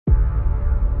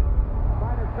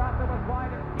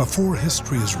Before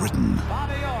history is written,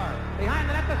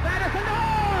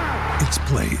 it's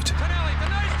played.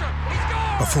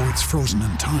 Before it's frozen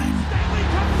in time,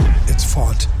 it's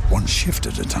fought one shift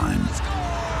at a time.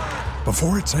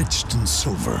 Before it's etched in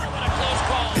silver,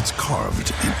 it's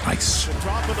carved in ice.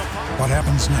 What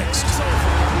happens next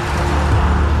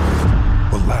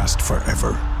will last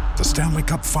forever. The Stanley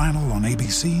Cup Final on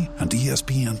ABC and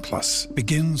ESPN Plus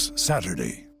begins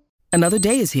Saturday. Another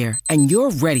day is here, and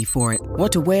you're ready for it.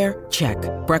 What to wear? Check.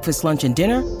 Breakfast, lunch, and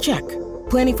dinner? Check.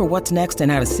 Planning for what's next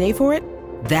and how to save for it?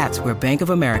 That's where Bank of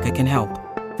America can help.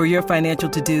 For your financial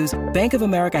to-dos, Bank of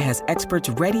America has experts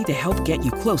ready to help get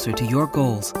you closer to your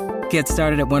goals. Get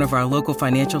started at one of our local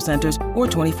financial centers or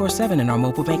 24/7 in our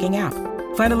mobile banking app.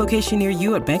 Find a location near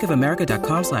you at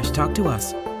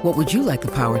bankofamerica.com/talktous. What would you like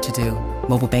the power to do?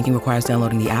 Mobile banking requires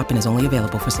downloading the app and is only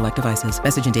available for select devices.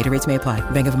 Message and data rates may apply.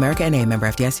 Bank of America NA, member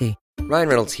FDIC. Ryan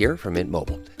Reynolds here from Mint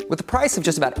Mobile. With the price of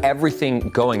just about everything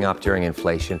going up during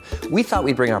inflation, we thought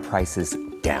we'd bring our prices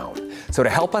down. So to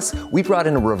help us, we brought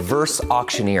in a reverse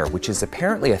auctioneer, which is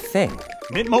apparently a thing.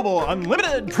 Mint Mobile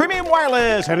Unlimited Premium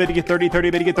Wireless. How to get 30,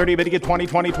 30, bit to get 30, bit to get 20,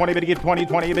 20, 20, bit to get 20,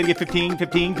 20, bit to get 15,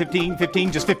 15, 15,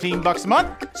 15, just $15 a month?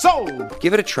 Sold!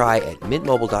 Give it a try at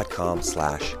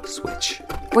mintmobile.com/switch.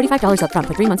 $45 up front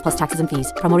for 3 months plus taxes and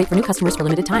fees. Promo rate for new customers for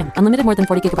limited time. Unlimited more than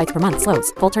 40 gigabytes per month.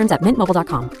 Slows full terms at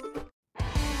mintmobile.com.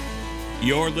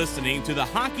 You're listening to the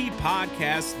Hockey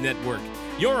Podcast Network,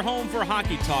 your home for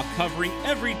hockey talk covering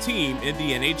every team in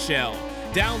the NHL.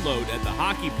 Download at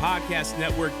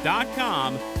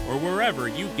thehockeypodcastnetwork.com or wherever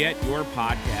you get your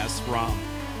podcasts from.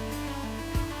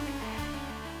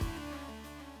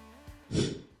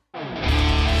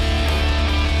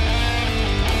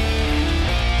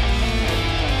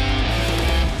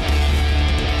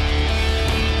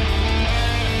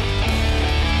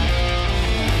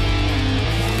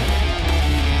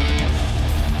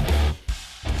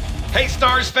 Hey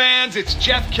Stars fans, it's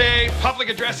Jeff K, public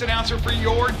address announcer for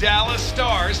your Dallas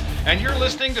Stars, and you're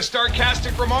listening to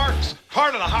Starcastic Remarks,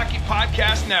 part of the Hockey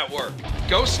Podcast Network.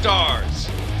 Go Stars!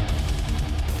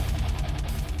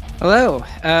 Hello,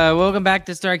 welcome back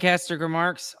to Starcastic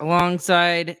Remarks,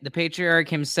 alongside the patriarch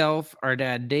himself, our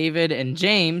dad David and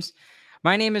James.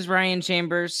 My name is Ryan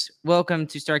Chambers. Welcome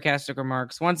to Starcastic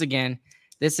Remarks. Once again,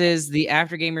 this is the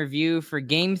after-game review for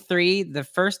Game 3, the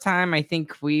first time I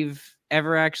think we've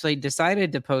ever actually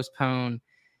decided to postpone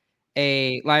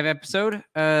a live episode.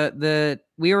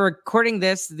 We were recording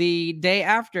this the day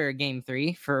after Game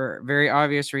 3 for very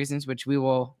obvious reasons, which we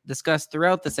will discuss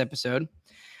throughout this episode.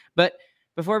 But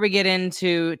before we get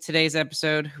into today's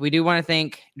episode, we do want to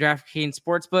thank DraftKings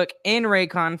Sportsbook and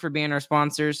Raycon for being our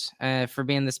sponsors, for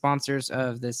being the sponsors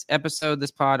of this episode,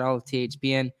 this pod, all of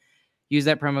THPN. Use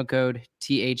that promo code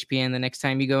THPN the next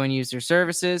time you go and use their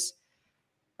services.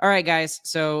 All right, guys.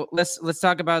 So let's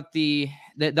talk about the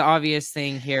obvious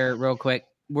thing here real quick.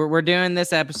 We're doing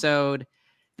this episode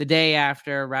the day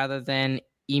after rather than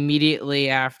immediately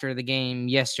after the game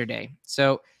yesterday.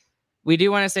 So we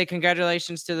do want to say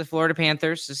congratulations to the Florida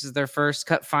Panthers. This is their first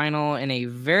Cup final in a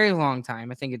very long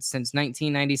time. I think it's since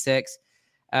 1996.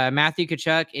 Matthew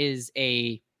Tkachuk is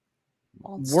a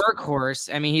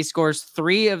workhorse. I mean, he scores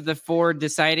 3 of the 4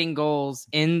 deciding goals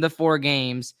in the 4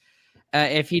 games.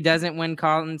 If he doesn't win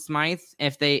Colin Smythe,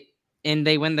 they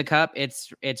win the cup,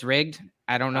 it's rigged.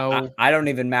 I don't know. I don't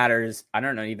even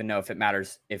know if it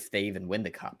matters if they even win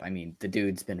the cup. I mean, the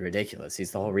dude's been ridiculous.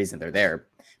 He's the whole reason they're there.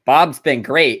 Bob's been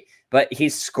great, but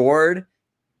he's scored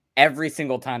every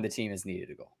single time the team has needed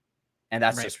a goal. And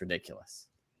that's just ridiculous.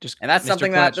 And that's Mr.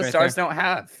 something that the Stars don't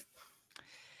have.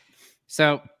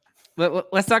 So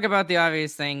let's talk about the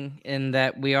obvious thing in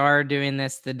that we are doing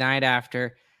this the night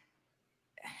after.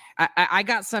 I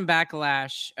got some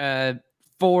backlash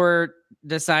for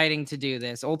deciding to do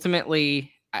this.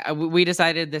 Ultimately, we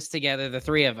decided this together, the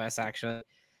 3 of us, actually.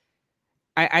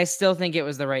 I still think it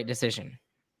was the right decision.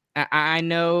 I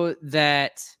know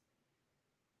that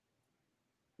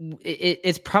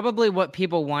it's probably what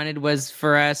people wanted was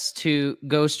for us to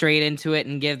go straight into it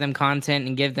and give them content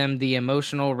and give them the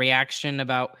emotional reaction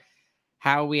about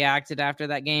how we acted after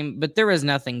that game. But there was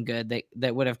nothing good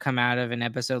that would have come out of an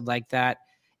episode like that.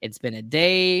 It's been a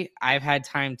day. I've had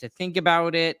time to think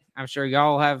about it. I'm sure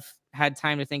y'all have had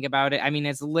time to think about it. I mean,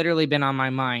 it's literally been on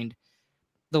my mind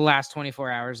the last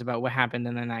 24 hours about what happened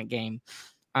in the night game.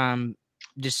 And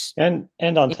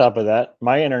on top of that,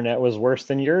 my internet was worse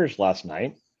than yours last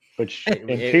night, which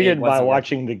impeded my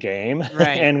watching the game.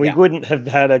 Right. And we wouldn't have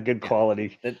had a good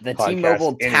quality. The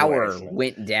T-Mobile tower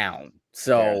went down.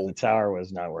 So the tower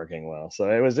was not working well. So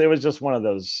it was just one of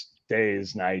those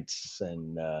days, nights,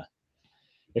 and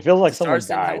it feels like someone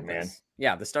died, man.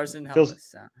 Yeah, the Stars didn't help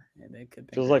us. They could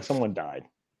feels like someone died.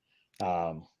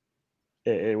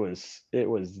 It was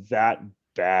that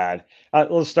bad.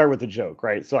 Let's start with the joke,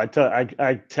 right? So I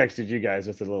texted you guys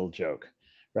with a little joke,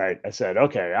 right? I said,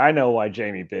 okay, I know why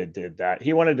Jamie Bidd did that.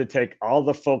 He wanted to take all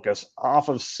the focus off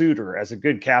of Suter as a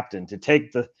good captain, to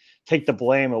take the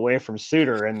blame away from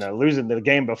Suter and losing the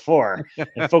game before,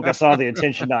 and focus all the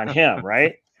attention on him,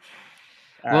 right?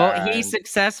 Well, he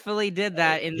successfully did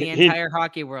that in the entire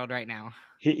hockey world right now.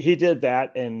 He did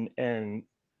that, and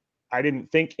I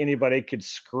didn't think anybody could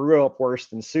screw up worse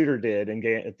than Suter did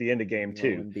at the end of game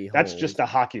 2. That's just a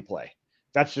hockey play.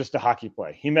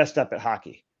 He messed up at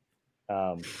hockey.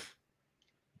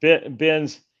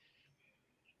 Ben's,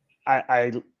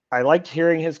 I liked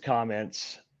hearing his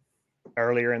comments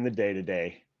earlier in the day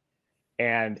today,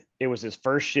 and it was his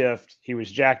first shift. He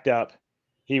was jacked up.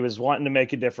 He was wanting to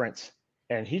make a difference,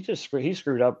 and he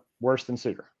screwed up worse than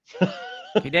Suter.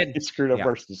 He did. He screwed up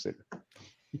worse than Suter.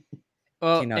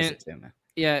 Well, he knows it too, man.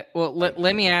 Yeah. Well,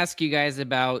 let me ask you guys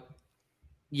about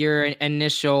your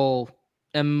initial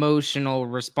emotional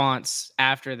response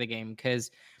after the game,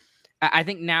 because I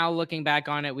think now looking back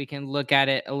on it, we can look at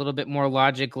it a little bit more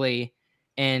logically,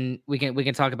 and we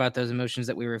can talk about those emotions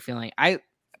that we were feeling.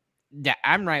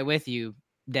 I'm right with you,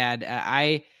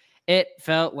 Dad. It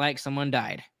felt like someone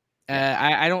died.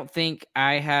 I don't think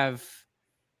I have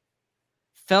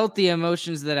felt the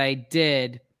emotions that I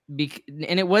did.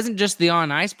 And it wasn't just the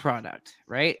on ice product,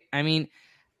 right? I mean,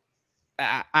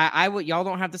 I y'all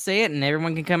don't have to say it, and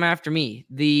everyone can come after me.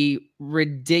 The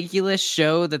ridiculous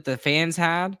show that the fans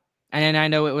had, and I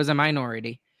know it was a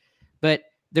minority, but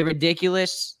the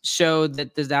ridiculous show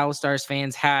that the Dallas Stars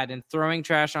fans had, and throwing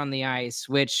trash on the ice,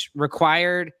 which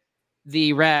required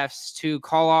the refs to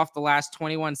call off the last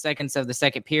 21 seconds of the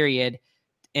second period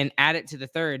and add it to the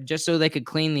third just so they could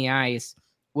clean the ice,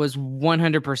 was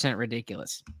 100%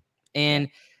 ridiculous. And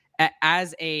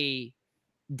as a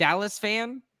Dallas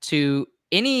fan, to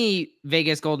any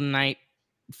Vegas Golden Knight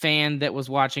fan that was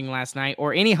watching last night,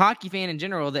 or any hockey fan in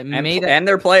general that and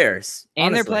their players,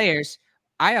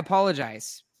 I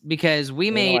apologize, because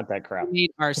we made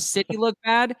our city look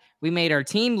bad, we made our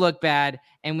team look bad,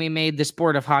 and we made the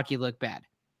sport of hockey look bad.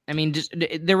 I mean, just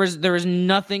there was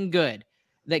nothing good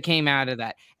that came out of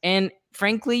that. And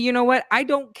frankly, you know what? I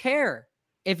don't care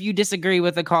if you disagree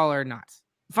with the call or not.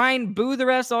 Fine, boo the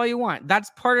refs all you want. That's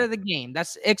part of the game.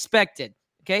 That's expected.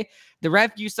 Okay. The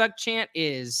ref you suck chant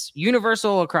is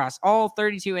universal across all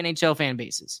 32 NHL fan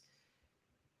bases.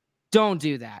 Don't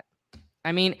do that.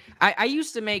 I mean, I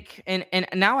used to make, and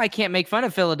now I can't make fun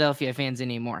of Philadelphia fans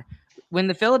anymore. When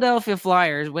the Philadelphia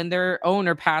Flyers, when their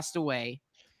owner passed away,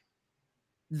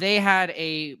 they had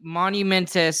a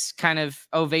monumentous kind of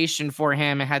ovation for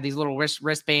him and had these little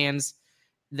wristbands.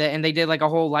 And they did like a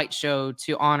whole light show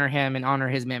to honor him and honor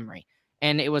his memory.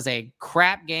 And it was a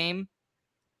crap game.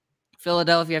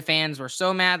 Philadelphia fans were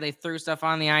so mad they threw stuff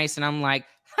on the ice. And I'm like,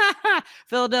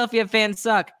 Philadelphia fans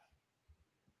suck.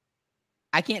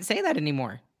 I can't say that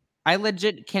anymore. I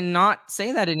legit cannot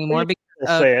say that anymore.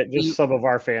 Because some of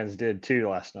our fans did too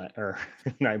last night or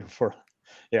night before.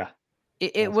 Yeah.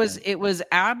 It was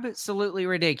absolutely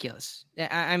ridiculous.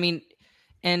 I mean,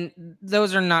 and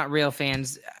those are not real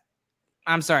fans.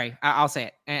 I'm sorry. I'll say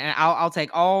it. And I'll take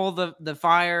all the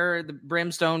fire, the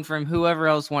brimstone from whoever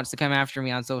else wants to come after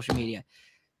me on social media.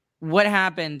 What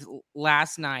happened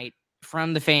last night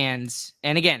from the fans,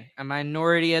 and again, a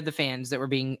minority of the fans that were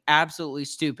being absolutely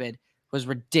stupid, was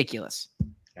ridiculous.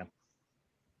 Yeah.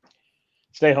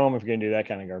 Stay home if you're going to do that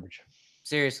kind of garbage.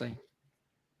 Seriously.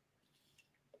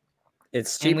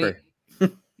 It's cheaper.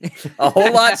 A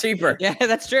whole lot cheaper. Yeah,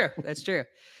 that's true. That's true.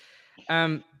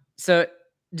 So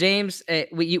James,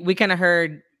 we kind of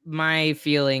heard my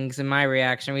feelings and my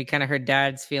reaction. We kind of heard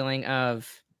Dad's feeling of,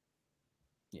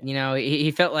 you know,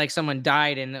 he felt like someone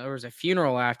died and there was a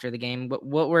funeral after the game.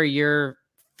 What were your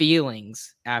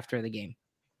feelings after the game?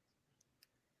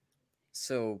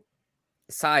 So,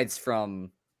 aside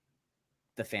from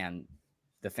the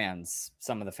fans,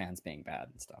 some of the fans being bad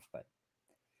and stuff, but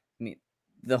I mean,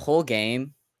 the whole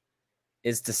game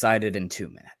is decided in 2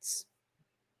 minutes.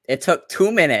 It took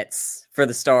 2 minutes for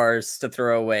the Stars to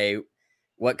throw away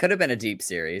what could have been a deep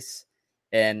series,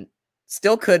 and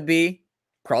still could be,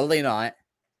 probably not.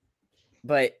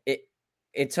 But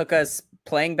it took us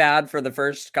playing bad for the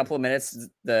first couple of minutes.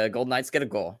 The Golden Knights get a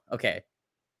goal. Okay,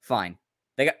 fine.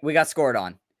 We got scored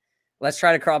on. Let's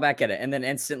try to crawl back at it. And then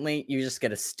instantly you just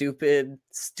get a stupid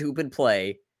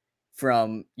play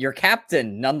from your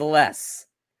captain, nonetheless.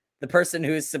 The person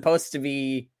who's supposed to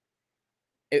be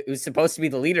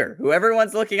the leader, who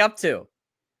everyone's looking up to.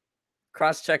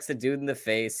 Cross-checks a dude in the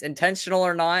face. Intentional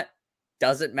or not,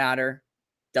 doesn't matter,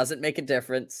 doesn't make a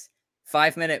difference.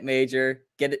 5-minute major,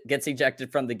 gets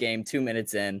ejected from the game 2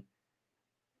 minutes in.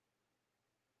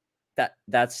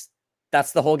 That's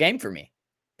the whole game for me.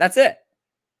 That's it.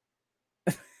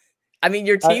 I mean,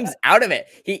 your team's out of it.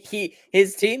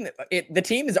 His team, the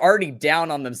team is already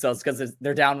down on themselves because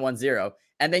they're down 1-0.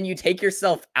 And then you take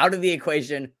yourself out of the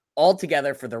equation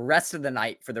altogether for the rest of the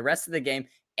night, for the rest of the game,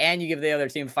 and you give the other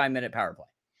team a 5-minute power play.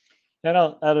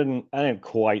 I didn't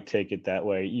quite take it that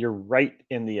way. You're right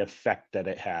in the effect that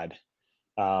it had.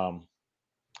 But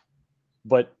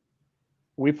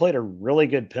we played a really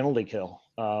good penalty kill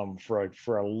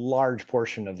for a large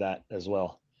portion of that as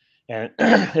well. And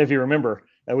if you remember,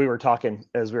 we were talking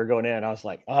as we were going in, I was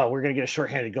like, oh, we're going to get a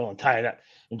shorthanded goal and tie it up.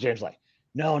 And James like,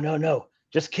 no,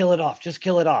 just kill it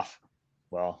off.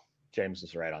 Well, James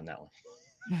is right on that one.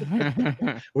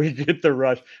 We did the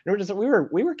rush.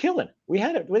 We were killing. We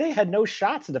had it. They had no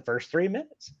shots in the first 3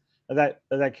 minutes of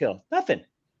that kill. Nothing.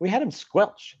 We had them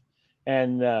squelch.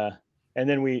 And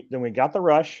then we got the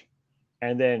rush,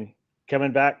 and then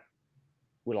coming back,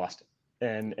 we lost it.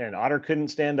 And Otter couldn't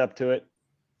stand up to it.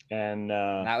 And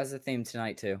that was the theme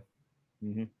tonight too.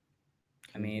 Mm-hmm.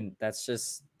 I mean, that's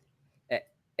just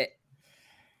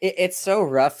it's so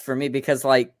rough for me because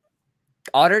like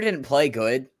Otter didn't play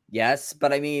good, yes,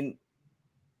 but I mean,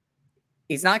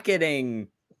 he's not getting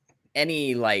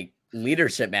any like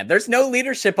leadership, man. There's no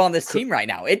leadership on this team right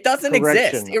now. It doesn't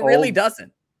exist. It really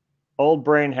doesn't. Old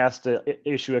Brain has to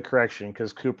issue a correction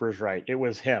because Cooper's right. It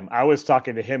was him. I was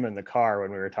talking to him in the car when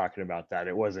we were talking about that.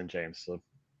 It wasn't James. So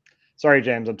sorry,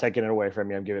 James. I'm taking it away from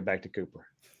you. I'm giving it back to Cooper.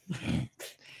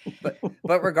 but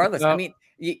regardless, I mean,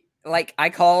 like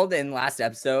I called in last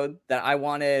episode that I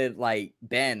wanted like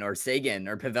Ben or Sagan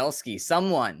or Pavelski,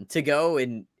 someone to go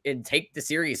and take the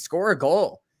series, score a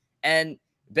goal. And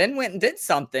Ben went and did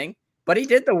something, but he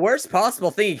did the worst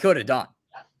possible thing he could have done.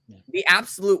 The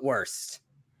absolute worst.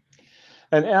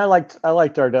 And I liked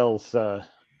Ardell's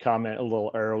comment a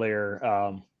little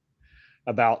earlier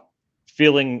about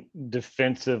feeling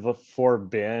defensive for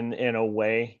Ben in a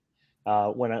way.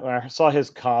 When I saw his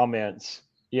comments,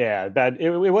 yeah, bad. It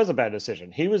was a bad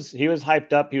decision. He was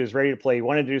hyped up. He was ready to play. He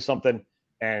wanted to do something,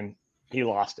 and he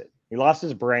lost it. He lost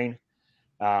his brain,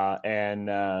 I'm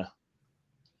not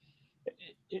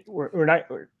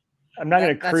going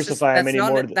to crucify him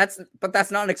anymore.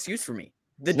 That's not an excuse for me.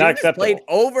 The dude has played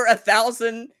over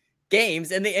 1,000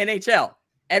 games in the NHL.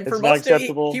 And for most of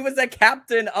it, he was a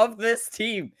captain of this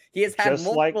team. He has had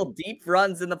multiple deep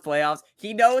runs in the playoffs.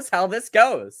 He knows how this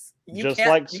goes. You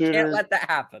can't let that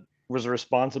happen. Was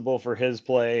responsible for his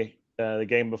play the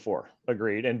game before.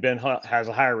 Agreed. And Ben Hunt has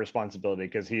a higher responsibility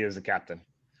because he is the captain.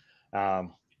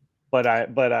 But I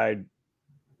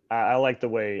like the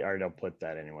way Ardell put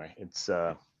that anyway. It's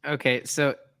okay.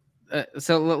 So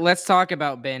let's talk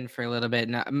about Ben for a little bit.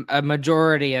 Now, a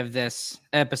majority of this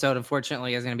episode,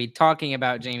 unfortunately, is going to be talking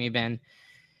about Jamie Benn,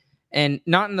 and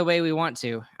not in the way we want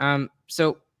to.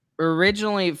 So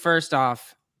originally, first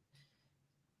off,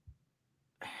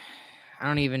 I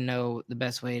don't even know the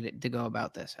best way to go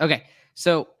about this. Okay,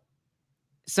 so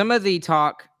some of the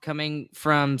talk coming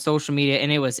from social media,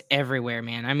 and it was everywhere,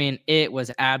 man. I mean, it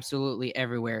was absolutely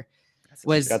everywhere.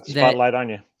 Was got the spotlight on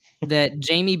you. That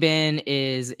Jamie Benn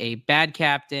is a bad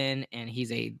captain and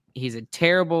he's a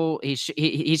terrible. He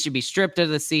should be stripped of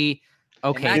the sea.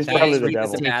 Okay, he's probably the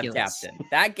devil. A bad captain.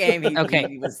 That game,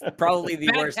 he was probably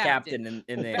the worst captain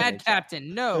in the bad NHL.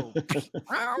 Captain. No,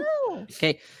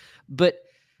 okay, but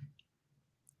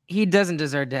he doesn't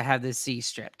deserve to have the sea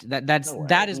stripped. That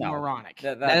is moronic.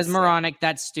 That is moronic.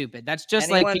 That's stupid. That's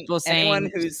just like people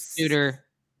saying Suter.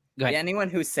 Yeah, anyone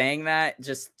who's saying that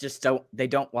just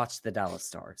don't watch the Dallas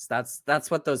Stars. That's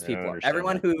what those people are.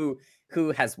 Everyone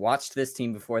who has watched this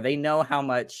team before, they know how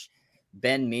much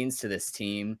Ben means to this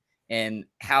team and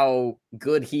how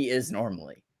good he is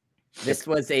normally. This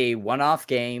was a one-off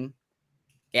game.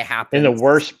 It happened in the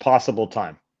worst possible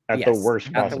time. At the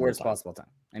worst possible time.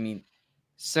 I mean,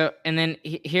 so and then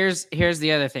here's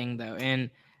the other thing though, and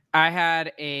I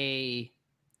had a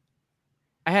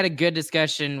good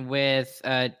discussion with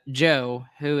Joe,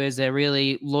 who is a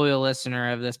really loyal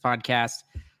listener of this podcast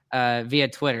via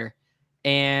Twitter,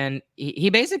 and he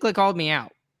basically called me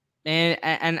out, and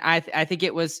I think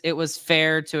it was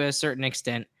fair to a certain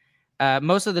extent.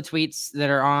 Most of the tweets that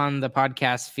are on the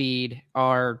podcast feed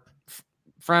are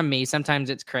from me. Sometimes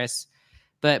it's Chris,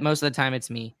 but most of the time it's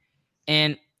me.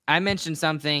 And I mentioned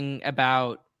something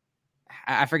about,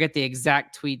 I forget the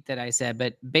exact tweet that I said,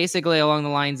 but basically along the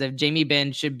lines of Jamie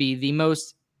Benn should be the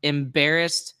most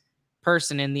embarrassed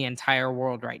person in the entire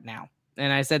world right now.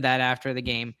 And I said that after the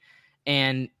game.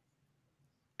 And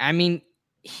I mean,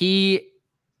 he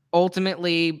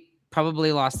ultimately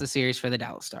probably lost the series for the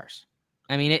Dallas Stars.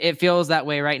 I mean, it feels that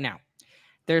way right now.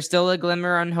 There's still a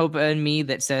glimmer on hope in me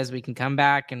that says we can come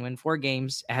back and win 4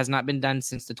 games. It has not been done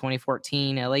since the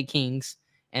 2014 LA Kings,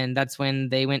 and that's when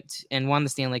they went and won the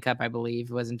Stanley Cup, I believe.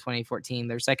 It was in 2014,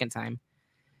 their second time.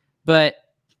 But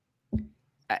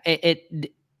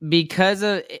because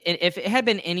of if it had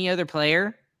been any other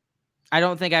player, I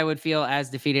don't think I would feel as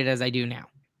defeated as I do now,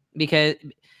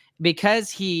 because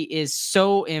he is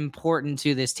so important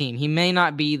to this team. He may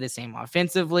not be the same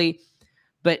offensively,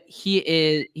 but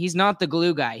he's not the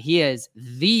glue guy. He is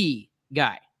the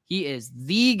guy. He is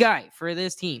the guy for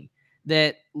this team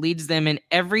that leads them in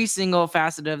every single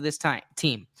facet of this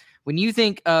team. When you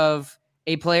think of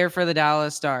a player for the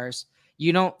Dallas Stars,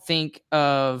 you don't think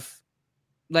of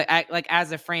like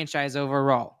as a franchise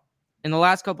overall. In the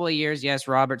last couple of years, yes,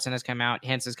 Robertson has come out,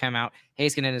 Hintz has come out,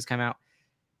 Heiskanen has come out.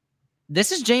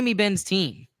 This is Jamie Benn's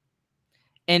team.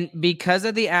 And because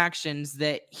of the actions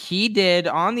that he did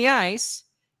on the ice,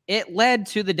 it led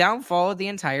to the downfall of the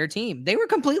entire team. They were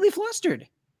completely flustered.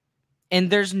 And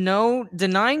there's no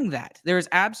denying that. There is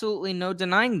absolutely no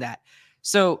denying that.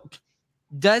 So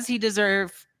does he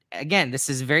deserve, again, this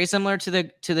is very similar to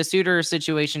the Suter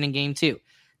situation in game 2.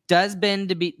 Does Ben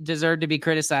deserve to be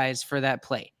criticized for that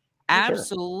play?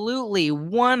 Absolutely,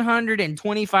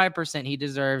 125% he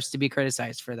deserves to be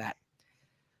criticized for that.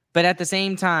 But at the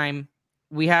same time,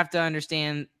 we have to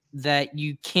understand that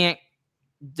you can't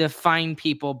define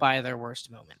people by their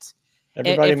worst moments.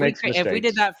 Everybody makes mistakes. If we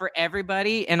did that for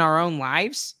everybody in our own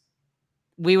lives,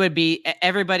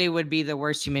 everybody would be the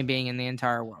worst human being in the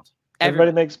entire world.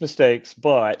 Everybody makes mistakes,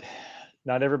 but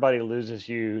not everybody loses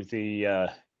you the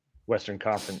Western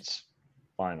Conference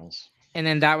Finals. And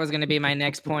then that was going to be my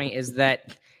next point, is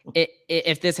that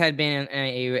if this had been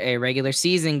a regular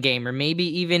season game, or maybe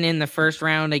even in the first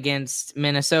round against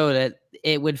Minnesota,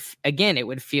 it would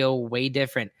feel way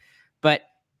different. But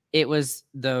it was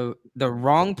the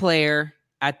wrong player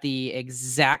at the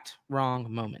exact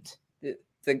wrong moment.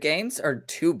 The games are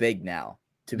too big now.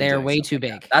 They're way too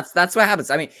big. That's what happens.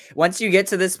 I mean, once you get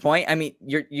to this point, I mean,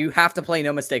 you have to play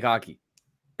no mistake hockey.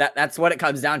 That's what it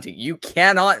comes down to. You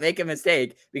cannot make a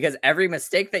mistake, because every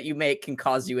mistake that you make can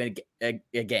cause you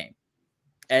a game.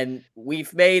 And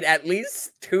we've made at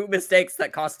least 2 mistakes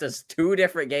that cost us 2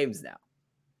 different games now.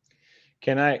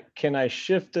 Can I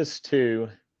shift us to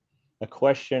a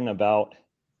question about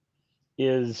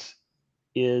is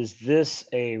this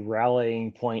a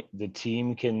rallying point the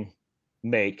team can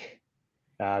make?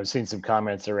 I've seen some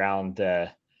comments around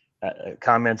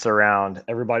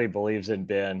everybody believes in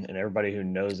Ben, and everybody who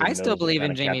knows him. I still believe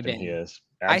in Jamie Benn. He is.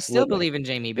 I still believe in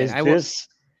Jamie Benn.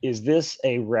 Is this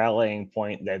a rallying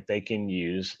point that they can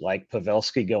use, like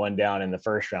Pavelski going down in the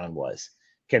first round was?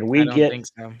 Can we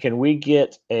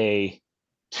get a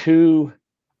 2?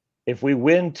 If we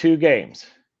win 2 games,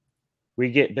 we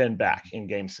get Ben back in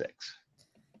game 6.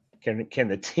 Can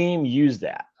the team use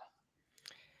that?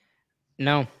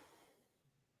 No.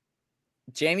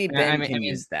 Jamie Benn can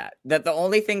use that. That the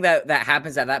only thing that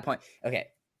happens at that point. Okay,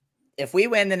 if we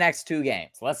win the next 2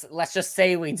 games, let's just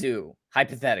say we do,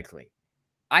 hypothetically,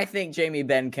 I think Jamie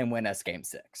Benn can win us game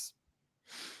 6.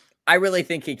 I really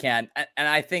think he can, and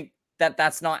I think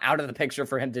that's not out of the picture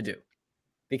for him to do,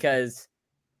 because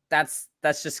that's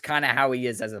just kind of how he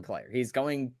is as a player. He's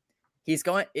going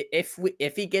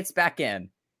if he gets back in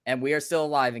and we are still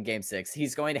alive in game 6,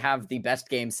 he's going to have the best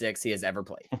game 6 he has ever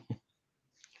played.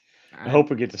 I hope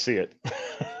we get to see it.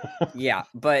 Yeah,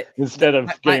 but instead of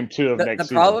game 2 of next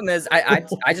season. The problem is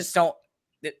I just don't.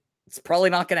 It's probably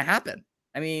not going to happen.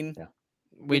 I mean,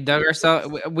 we dug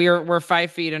ourselves. We're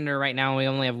 5 feet under right now, and we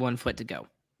only have 1 foot to go.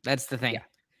 That's the thing. Yeah.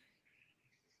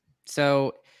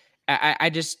 So I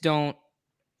just don't.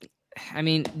 I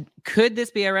mean, could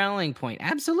this be a rallying point?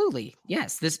 Absolutely,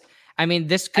 yes. This could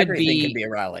Everything be a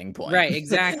rallying point. Right,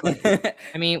 exactly.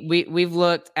 I mean, we've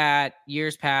looked at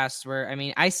years past where, I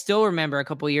mean, I still remember a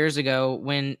couple of years ago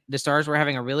when the Stars were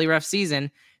having a really rough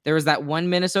season. There was that one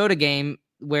Minnesota game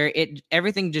where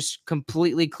everything just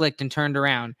completely clicked and turned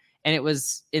around, and that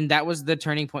was the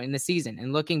turning point in the season.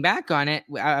 And looking back on it,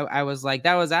 I was like,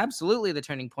 that was absolutely the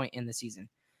turning point in the season.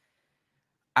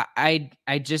 I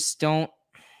just don't.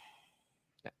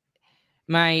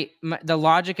 The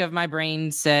logic of my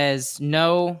brain says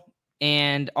no,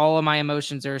 and all of my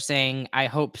emotions are saying I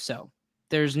hope so.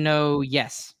 There's no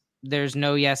yes. There's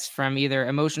no yes from either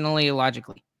emotionally or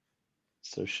logically.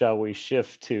 So shall we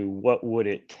shift to what would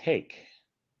it take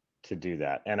to do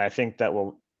that? And I think that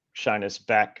will shine us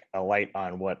back a light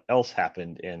on what else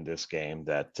happened in this game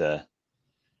that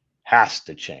has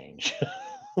to change.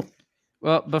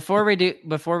 Well, before we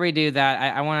do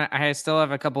that, I still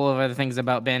have a couple of other things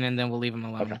about Ben, and then we'll leave him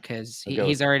alone because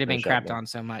he's already been crapped on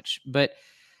so much. But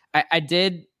I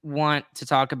did want to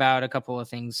talk about a couple of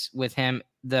things with him,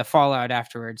 the fallout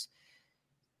afterwards.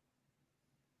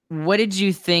 What did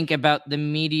you think about the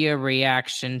media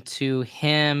reaction to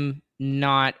him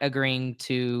not agreeing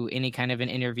to any kind of an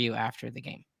interview after the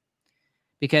game?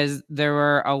 Because there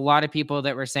were a lot of people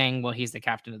that were saying, well, he's the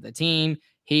captain of the team.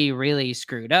 He really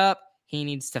screwed up. He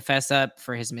needs to fess up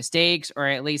for his mistakes, or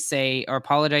at least say or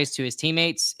apologize to his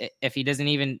teammates if he doesn't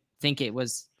even think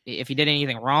if he did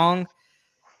anything wrong.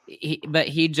 But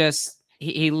he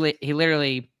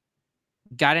literally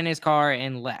got in his car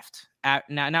and left.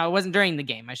 Now, it wasn't during the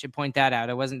game. I should point that out.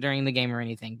 It wasn't during the game or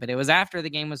anything, but it was after the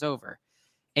game was over,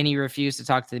 and he refused to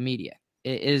talk to the media.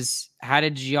 How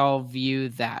did y'all view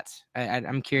that?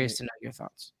 I'm curious to know your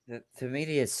thoughts. The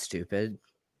media is stupid.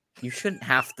 You shouldn't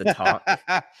have to talk.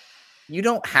 You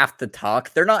don't have to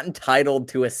talk. They're not entitled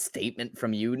to a statement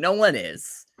from you. No one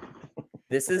is.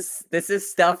 This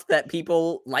is stuff that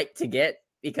people like to get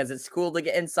because it's cool to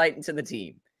get insight into the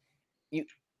team.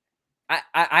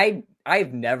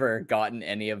 I've never gotten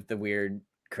any of the weird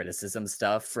criticism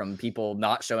stuff from people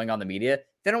not showing on the media.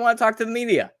 They don't want to talk to the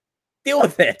media. Deal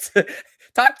with it.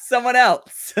 Talk to someone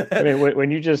else. I mean,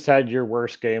 when you just had your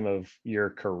worst game of your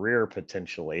career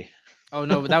potentially. Oh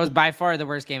no, that was by far the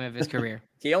worst game of his career.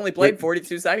 He only played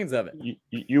 42 seconds of it.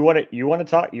 You want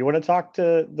to talk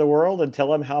to the world and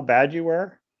tell them how bad you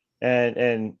were,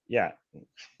 and yeah,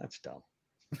 that's dumb.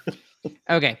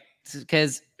 Okay,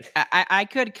 because I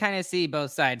could kind of see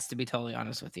both sides, to be totally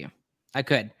honest with you. I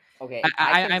could. Okay,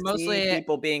 I mostly see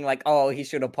people being like, "Oh, he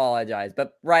should apologize,"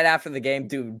 but right after the game,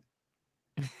 dude,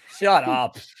 shut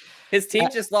up. His team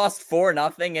just lost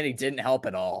 4-0, and he didn't help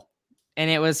at all. And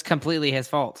it was completely his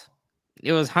fault.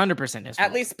 It was 100% his fault.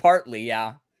 At least partly,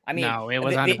 yeah. I mean, no, it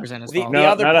was 100% his fault. The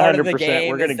other not part 100%. Of the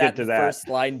game we're going to get to that. The first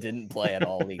line didn't play at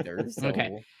all either. So.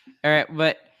 Okay, all right,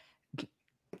 but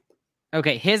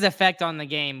okay, his effect on the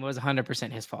game was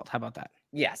 100% his fault. How about that?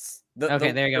 Yes. There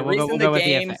you go. The reason the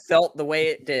game felt the way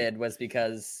it did was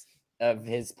because of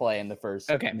his play in the first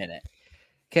minute.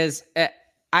 Because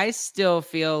I still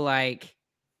feel like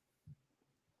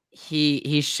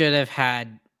he should have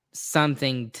had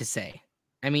something to say.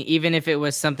 I mean, even if it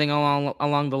was something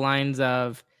along the lines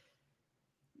of,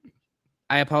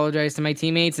 I apologize to my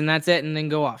teammates and that's it, and then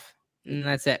go off. And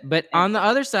that's it. But on the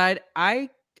other side,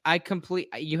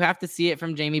 you have to see it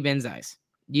from Jamie Benn's eyes.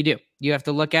 You do. You have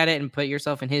to look at it and put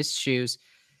yourself in his shoes.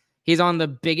 He's on the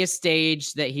biggest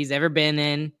stage that he's ever been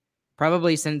in,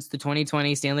 probably since the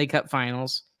 2020 Stanley Cup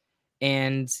Finals.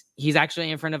 And he's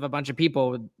actually in front of a bunch of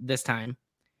people this time.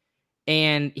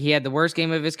 And he had the worst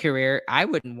game of his career. I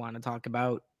wouldn't want to talk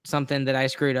about something that I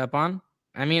screwed up on.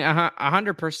 I mean,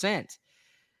 100%.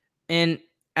 And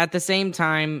at the same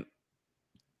time,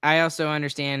 I also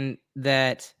understand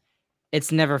that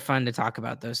it's never fun to talk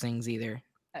about those things either.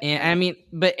 And I mean,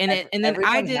 but then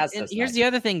I did. And here's the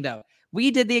other thing, though. We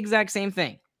did the exact same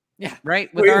thing. Yeah, right.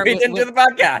 We didn't do the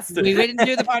podcast. We didn't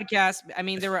do the podcast. I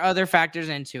mean, there were other factors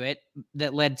into it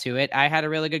that led to it. I had a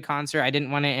really good concert. I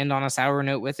didn't want to end on a sour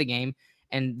note with the game,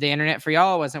 and the internet for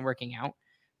y'all wasn't working out.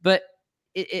 But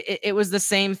it was the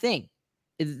same thing.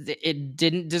 It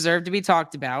didn't deserve to be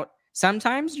talked about.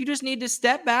 Sometimes you just need to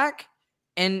step back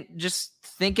and just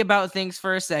think about things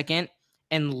for a second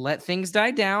and let things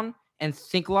die down and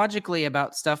think logically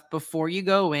about stuff before you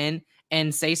go in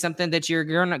and say something that you're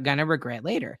gonna regret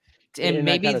later. And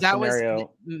maybe that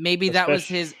was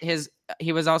his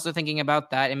he was also thinking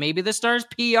about that. And maybe the Stars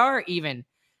PR even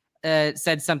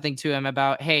said something to him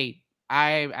about, hey,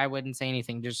 I wouldn't say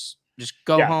anything. Just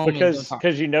go home.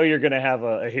 Because you're gonna have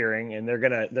a hearing and they're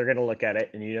gonna look at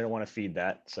it and you don't want to feed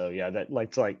that. So yeah, that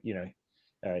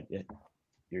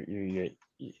you're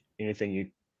anything you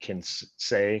can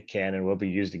say can and will be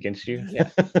used against you.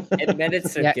 Yeah, admitted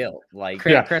to guilt. Like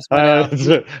Chris, that's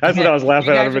what I was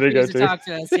laughing at a minute ago too. Talk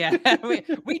to us. Yeah,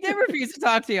 we did refuse to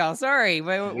talk to y'all. Sorry,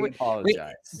 we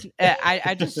apologize.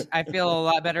 I feel a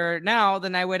lot better now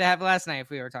than I would have last night if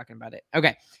we were talking about it.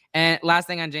 Okay, and last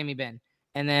thing on Jamie Benn,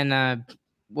 and then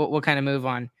we'll kind of move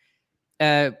on.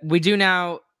 We do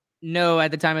now know at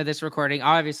the time of this recording,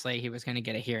 obviously he was going to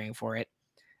get a hearing for it,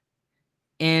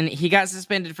 and he got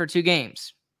suspended for 2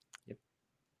 games.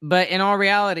 But in all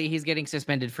reality, he's getting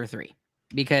suspended for 3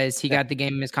 because he got the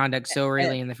game misconduct so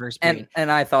early in the first period.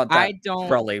 And I thought that's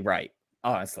probably right,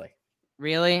 honestly.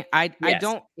 Really? I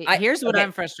don't. Here's what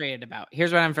I'm frustrated about.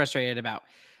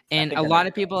 And a lot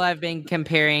of people have been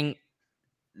comparing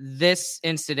this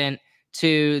incident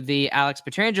to the Alex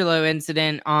Pietrangelo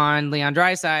incident on Leon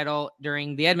Draisaitl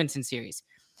during the Edmonton series.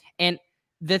 And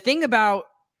the thing about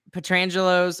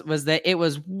Petrangelo's was that it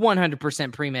was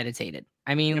 100% premeditated.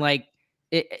 I mean, like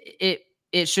it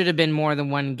should have been more than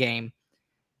one game.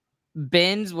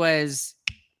 Ben's was,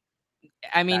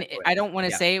 I mean, I don't want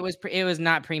to say it was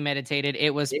not premeditated.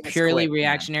 It was purely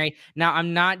reactionary. Now,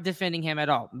 I'm not defending him at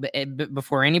all. But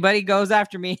before anybody goes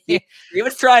after me, he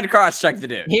was trying to cross-check the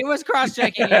dude. He was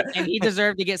cross-checking it, and he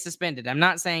deserved to get suspended. I'm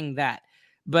not saying that.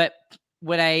 But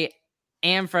what I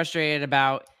am frustrated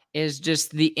about is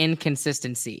just the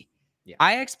inconsistency. Yeah.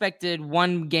 I expected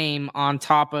one game on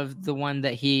top of the one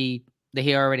that he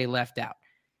already left out,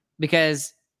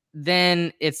 because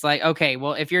then it's like, okay,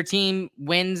 well, if your team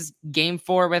wins game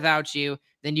 4 without you,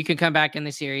 then you can come back in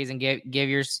the series and give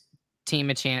your team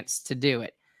a chance to do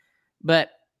it. But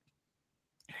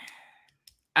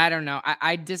I don't know.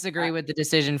 I disagree with the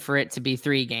decision for it to be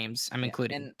 3 games. I'm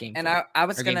including game 4. And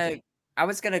I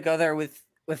was gonna go there with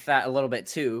that a little bit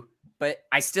too. But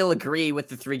I still agree with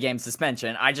the 3-game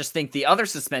suspension. I just think the other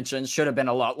suspension should have been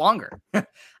a lot longer.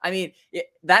 I mean,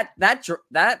 that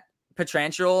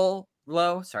Petrangelo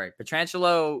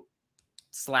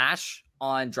slash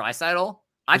on Draisaitl.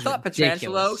 I thought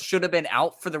Petrangelo should have been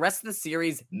out for the rest of the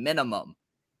series minimum.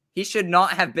 He should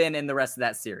not have been in the rest of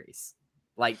that series.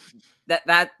 Like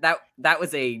that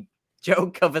was a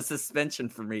joke of a suspension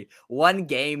for me. 1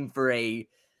 game for a.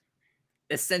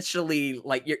 Essentially,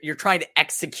 like you're trying to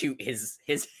execute his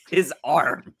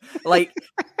arm, like,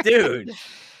 dude,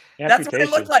 that's what it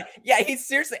looked like. Yeah, he's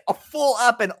seriously a full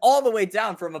up and all the way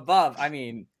down from above. I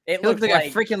mean, it looked like a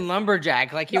freaking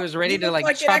lumberjack, like he was ready to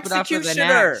like chop it off with an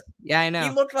axe. Yeah, I know. He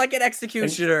looked like an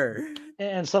executioner.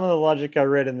 And some of the logic I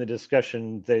read in the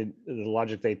discussion, the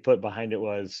logic they put behind it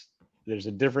was there's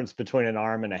a difference between an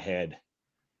arm and a head.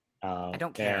 I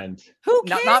don't care. And who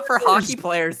cares? Not for hockey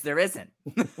players. There isn't.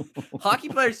 Hockey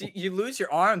players, you lose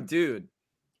your arm, dude.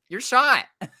 You're shot.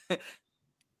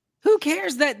 Who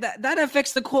cares? That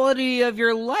affects the quality of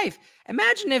your life.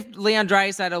 Imagine if Leon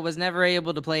Draisaitl was never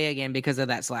able to play again because of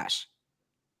that slash.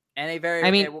 And they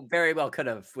very well could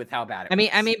have with how bad it was.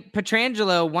 I mean,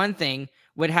 Petrangelo, one thing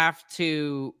would have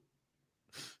to.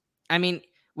 I mean,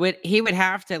 he would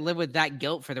have to live with that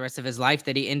guilt for the rest of his life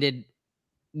that he ended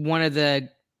one of the.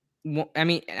 I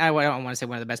mean, I don't want to say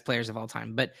one of the best players of all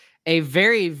time, but a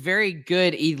very, very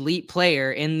good elite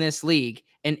player in this league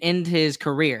and end his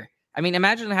career. I mean,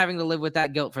 imagine having to live with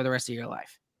that guilt for the rest of your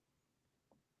life.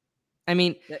 I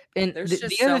mean, and there's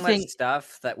just so much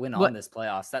stuff that went on this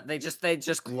playoffs that they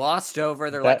just glossed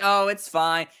over. They're like, oh, it's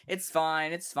fine.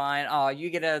 Oh, you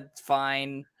get a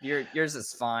fine. Yours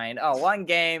is fine. Oh, 1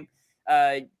 game.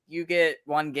 You get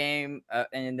 1 game,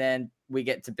 and then we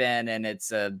get to Ben, and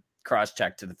it's a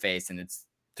cross-check to the face, and it's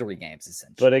 3 games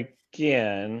essentially. But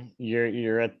again,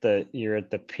 you're at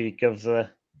the peak of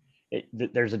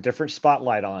there's a different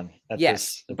spotlight on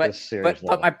this series.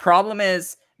 But my problem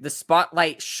is the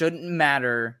spotlight shouldn't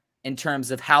matter in terms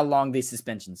of how long these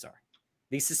suspensions are.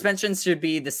 These suspensions should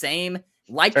be the same,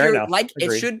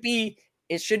 it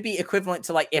should be equivalent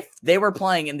to like if they were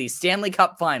playing in the Stanley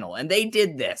Cup final and they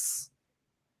did this,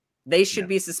 they should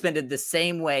be suspended the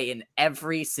same way in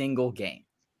every single game.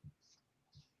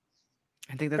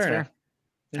 I think that's fair.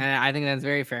 I think that's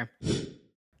very fair.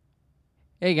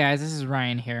 Hey guys, this is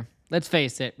Ryan here. Let's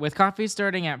face it, with coffee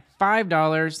starting at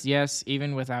 $5, yes,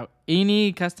 even without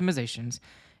any customizations,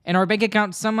 and our bank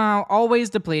account somehow always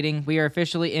depleting, we are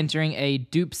officially entering a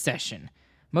dupe session.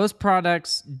 Most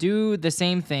products do the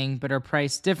same thing, but are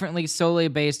priced differently solely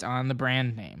based on the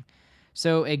brand name.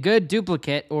 So a good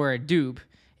duplicate, or a dupe,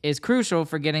 is crucial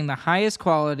for getting the highest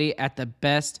quality at the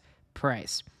best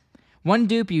price. One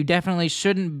dupe you definitely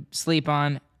shouldn't sleep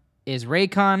on is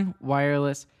Raycon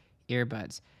wireless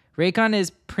earbuds. Raycon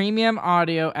is premium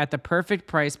audio at the perfect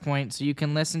price point so you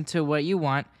can listen to what you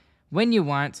want, when you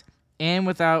want, and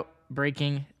without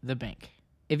breaking the bank.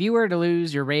 If you were to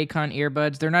lose your Raycon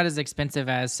earbuds, they're not as expensive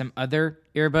as some other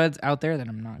earbuds out there that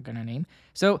I'm not going to name.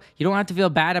 So you don't have to feel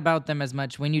bad about them as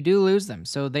much when you do lose them.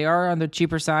 So they are on the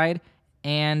cheaper side,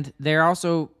 and they're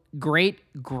also great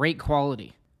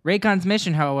quality. Raycon's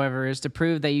mission, however, is to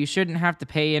prove that you shouldn't have to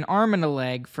pay an arm and a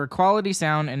leg for quality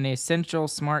sound and essential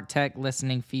smart tech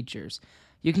listening features.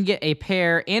 You can get a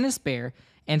pair and a spare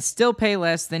and still pay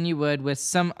less than you would with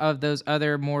some of those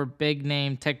other more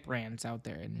big-name tech brands out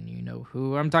there, and you know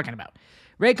who I'm talking about.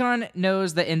 Raycon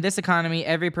knows that in this economy,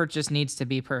 every purchase needs to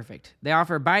be perfect. They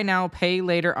offer buy now, pay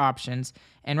later options,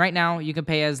 and right now you can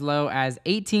pay as low as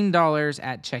 $18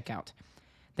 at checkout.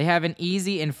 They have an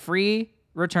easy and free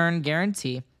return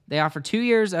guarantee. They offer 2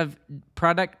 years of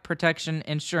product protection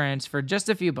insurance for just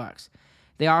a few bucks.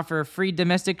 They offer free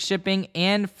domestic shipping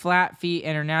and flat fee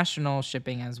international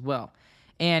shipping as well.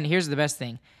 And here's the best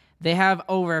thing. They have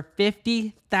over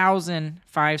 50,000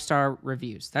 5-star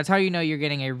reviews. That's how you know you're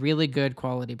getting a really good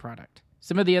quality product.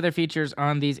 Some of the other features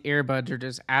on these earbuds are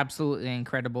just absolutely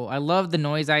incredible. I love the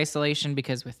noise isolation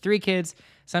because with 3 kids,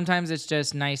 sometimes it's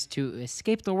just nice to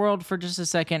escape the world for just a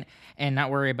second and not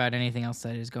worry about anything else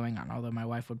that is going on. Although my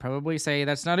wife would probably say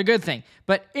that's not a good thing.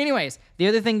 But anyways, the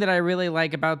other thing that I really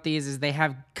like about these is they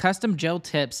have custom gel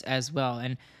tips as well.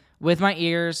 And with my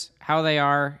ears, how they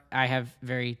are, I have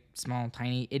very small,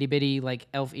 tiny, itty-bitty, like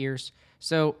elf ears.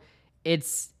 So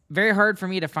it's very hard for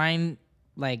me to find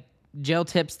like gel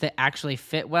tips that actually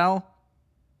fit well,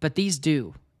 but these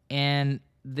do, and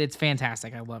it's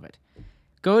fantastic. I love it.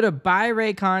 Go to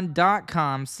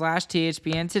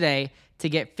buyraycon.com/THPN today to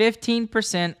get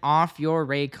 15% off your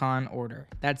Raycon order.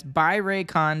 That's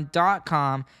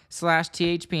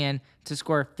buyraycon.com/THPN to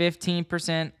score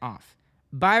 15% off.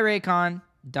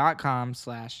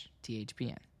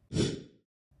 buyraycon.com/THPN.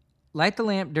 Light the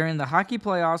lamp during the hockey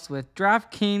playoffs with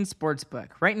DraftKings Sportsbook.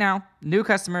 Right now, new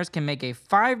customers can make a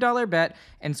 $5 bet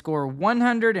and score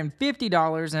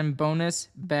 $150 in bonus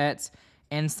bets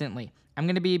instantly. I'm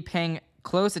going to be paying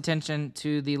close attention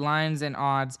to the lines and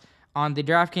odds on the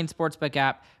DraftKings Sportsbook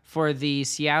app for the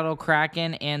Seattle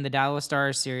Kraken and the Dallas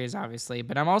Stars series, obviously.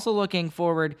 But I'm also looking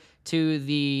forward to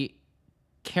the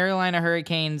Carolina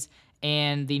Hurricanes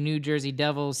and the New Jersey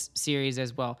Devils series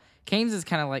as well. Canes is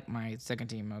kind of like my second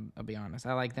team, I'll be honest.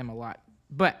 I like them a lot.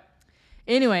 But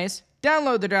anyways,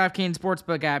 download the DraftKings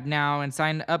Sportsbook app now and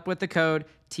sign up with the code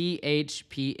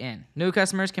THPN. New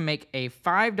customers can make a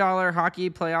 $5 hockey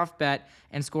playoff bet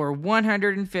and score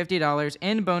 $150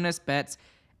 in bonus bets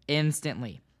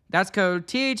instantly. That's code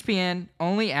THPN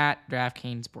only at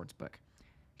DraftKings Sportsbook.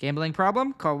 Gambling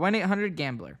problem? Call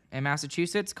 1-800-GAMBLER. In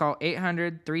Massachusetts, call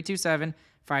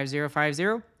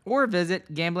 800-327-5050 or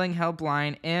visit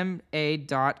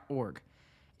gamblinghelplinema.org.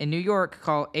 In New York,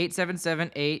 call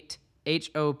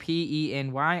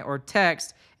 877-8-HOPENY or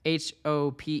text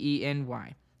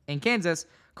HOPENY. In Kansas,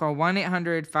 call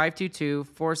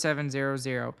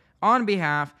 1-800-522-4700 on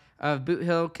behalf of Boot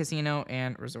Hill Casino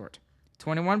and Resort.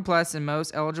 21 plus in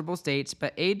most eligible states,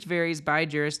 but age varies by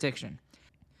jurisdiction.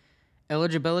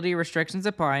 Eligibility restrictions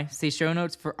apply. See show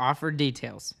notes for offer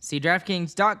details. See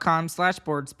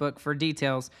DraftKings.com/sportsbook for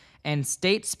details and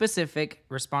state-specific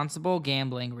responsible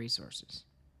gambling resources.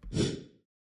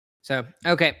 So,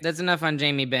 okay, that's enough on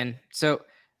Jamie Benn. So,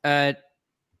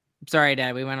 sorry,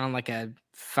 Dad, we went on like a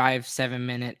 5-7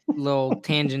 minute little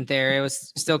tangent there. It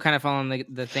was still kind of following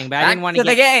the thing, but I didn't want to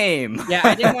the game. Yeah,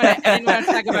 I didn't want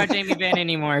to talk about Jamie Benn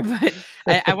anymore, but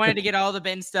I wanted to get all the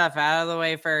Ben stuff out of the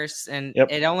way first, and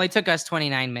it only took us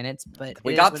 29 minutes, but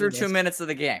we got through 2 minutes of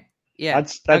the game. Yeah,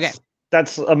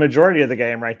 that's a majority of the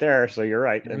game right there. So you're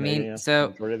right. I mean, so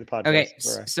majority of the podcast. Okay,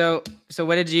 so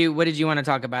what did you want to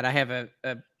talk about? I have a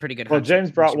pretty good. Well, James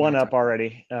brought one up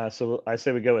already, so I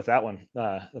say we go with that one,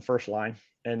 the first line,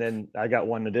 and then I got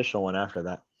one additional one after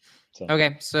that. So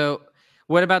okay, so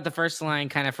what about the first line?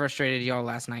 Kind of frustrated y'all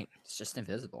last night. It's just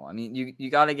invisible. I mean, you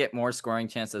got to get more scoring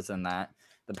chances than that.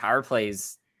 The power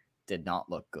plays did not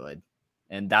look good,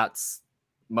 and that's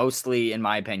mostly, in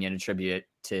my opinion, attributed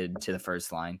to the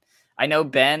first line. I know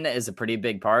Ben is a pretty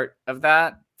big part of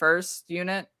that first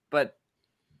unit, but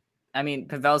I mean,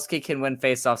 Pavelski can win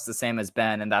faceoffs the same as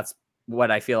Ben, and that's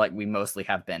what I feel like we mostly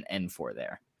have Ben in for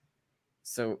there.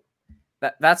 So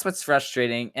that's what's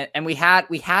frustrating. And we had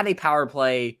a power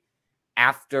play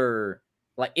after,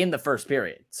 like, in the first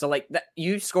period. So like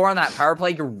you score on that power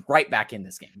play, you're right back in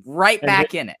this game,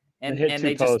 in it, and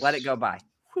they just let it go by.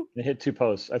 They hit 2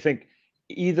 posts. I think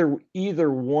either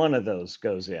one of those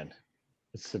goes in.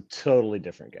 It's a totally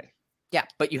different game. Yeah,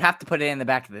 but you have to put it in the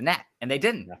back of the net, and they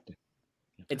didn't.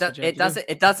 It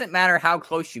doesn't matter how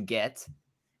close you get,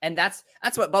 and that's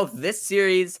what both this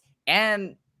series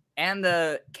and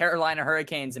the Carolina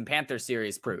Hurricanes and Panthers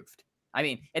series proved. I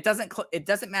mean, it doesn't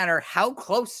matter how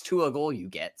close to a goal you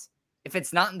get. If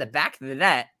it's not in the back of the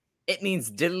net, it means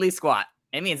diddly squat.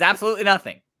 It means absolutely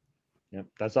nothing. Yep,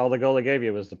 that's all the goalie gave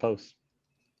you was the post.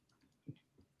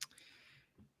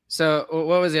 So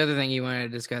what was the other thing you wanted to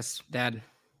discuss, Dad?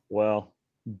 Well,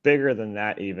 bigger than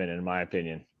that, even in my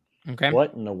opinion. Okay.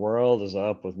 What in the world is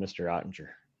up with Mr. Ottinger?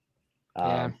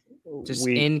 Just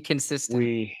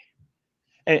inconsistent.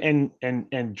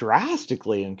 And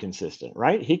drastically inconsistent,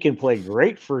 right? He can play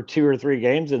great for 2 or 3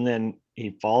 games, and then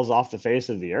he falls off the face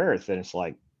of the earth. And it's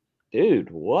like,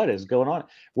 dude, what is going on?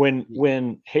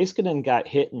 When Heiskanen got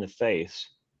hit in the face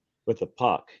with the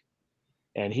puck,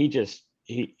 and he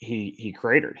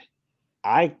cratered.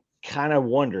 I kind of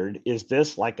wondered, is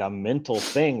this like a mental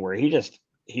thing where he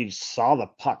saw the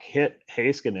puck hit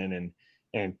Heiskanen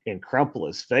and crumple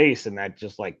his face, and that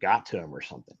just like got to him or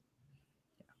something.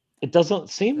 It doesn't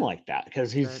seem like that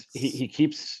because he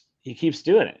keeps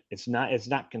doing it.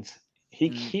 He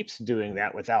keeps doing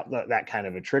that without that kind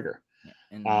of a trigger.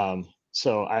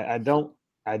 So I don't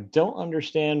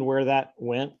understand where that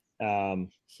went.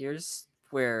 Here's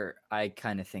where I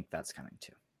kind of think that's coming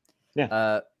to.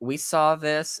 Yeah. We saw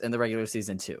this in the regular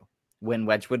season too, when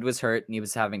Wedgwood was hurt and he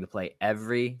was having to play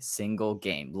every single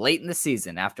game late in the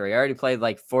season after he already played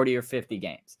like 40 or 50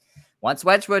 games. Once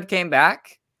Wedgwood came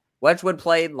back, Wedgwood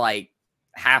played like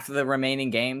half of the remaining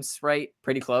games, right?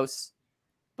 Pretty close.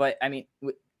 But I mean,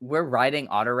 we're riding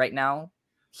Otter right now.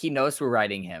 He knows we're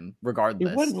riding him regardless.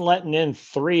 He wasn't letting in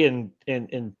 3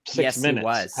 in 6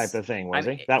 minutes type of thing, was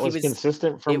he? That was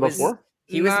consistent from before?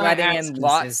 He was letting in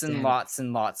lots and lots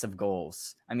and lots of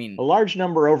goals. I mean, a large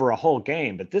number over a whole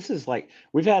game, but this is like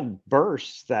we've had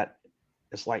bursts that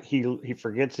it's like he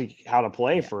forgets how to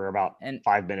play for about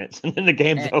 5 minutes and then the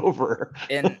game's over.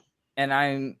 and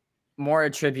I'm more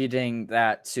attributing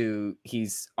that to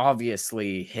he's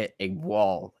obviously hit a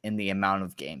wall in the amount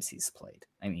of games he's played.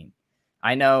 I mean,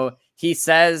 I know he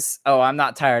says, "Oh, I'm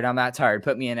not tired. I'm not tired.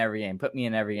 Put me in every game. Put me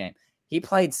in every game." He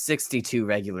played 62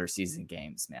 regular season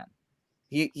games, man.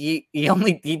 He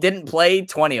didn't play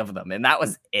 20 of them, and that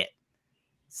was it.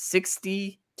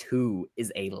 62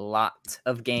 is a lot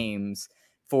of games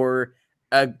for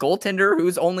a goaltender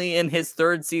who's only in his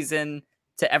 3rd season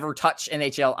to ever touch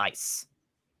NHL ice.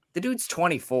 The dude's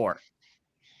 24.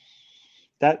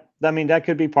 That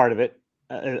could be part of it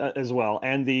as well.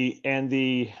 And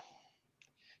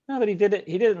no, but he did it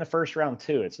in the first round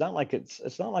too. It's not like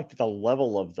the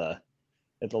level of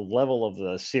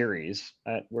the series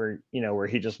where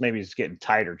he just maybe is getting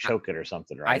tired or choking or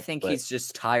something, right? I think he's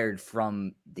just tired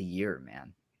from the year,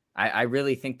 man. I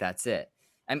really think that's it.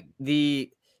 And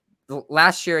the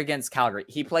last year against Calgary,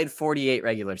 he played 48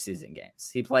 regular season games.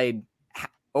 He played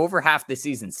over half the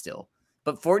season still,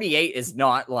 but 48 is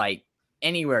not like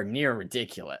anywhere near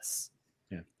ridiculous.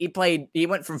 Yeah. He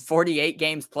went from 48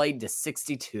 games played to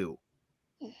 62.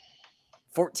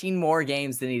 14 more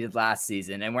games than he did last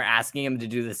season, and we're asking him to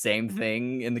do the same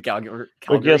thing in the Calgary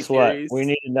guess series. What? We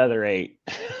need another 8.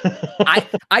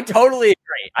 I totally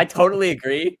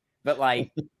agree. But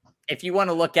like, if you want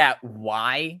to look at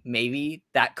why maybe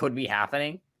that could be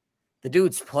happening, the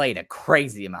dude's played a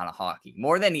crazy amount of hockey,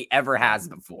 more than he ever has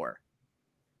before.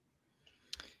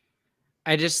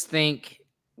 I just think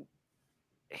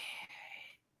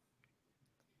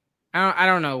I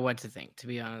don't know what to think, to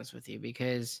be honest with you,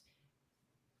 because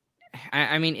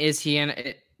I mean, is he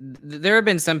there have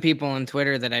been some people on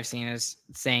Twitter that I've seen as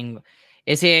saying,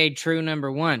 is he a true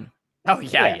number 1? Oh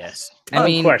yeah, yes. I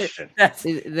mean, question. That's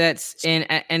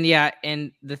and yeah,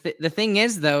 and the thing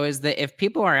is though, is that if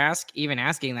people are asking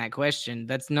that question,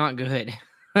 that's not good.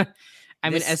 I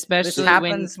mean, especially this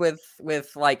happens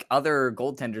with like other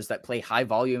goaltenders that play high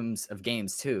volumes of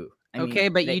games too. Okay,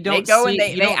 but they, you don't they go see,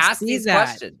 and they ask these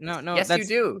questions. No, yes, you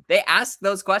do. They ask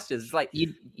those questions. It's like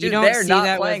you don't they're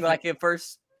not playing like a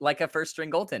first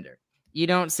string goaltender. You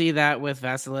don't see that with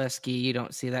Vasilevsky. You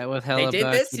don't see that with Hellebuck. They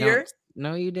did this year.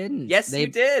 No, you didn't. Yes, you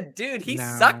did, dude. He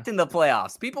sucked in the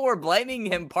playoffs. People were blaming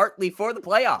him partly for the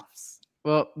playoffs.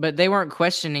 Well, but they weren't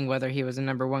questioning whether he was a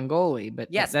number 1 goalie.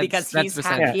 But yes, because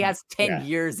he has 10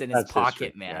 years in his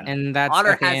pocket, man. And that's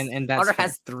Otter Otter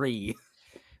has 3.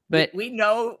 But we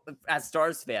know, as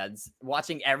Stars fans,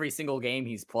 watching every single game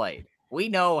he's played, we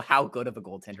know how good of a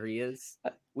goaltender he is.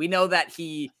 We know that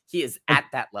he is at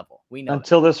that level. We know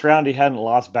until this round he hadn't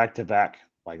lost back-to-back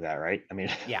like that, right? I mean,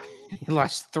 yeah, he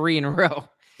lost 3 in a row.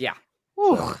 Yeah.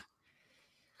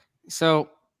 So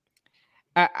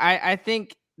I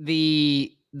think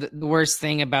the worst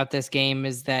thing about this game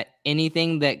is that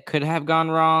anything that could have gone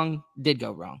wrong did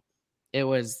go wrong. It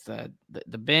was the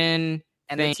bin.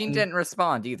 And the team didn't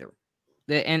respond either.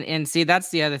 And see,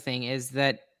 that's the other thing is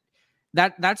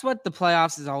that's what the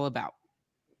playoffs is all about.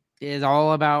 It is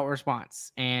all about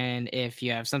response. And if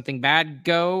you have something bad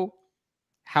go,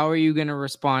 how are you going to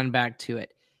respond back to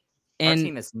it? And our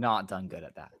team has not done good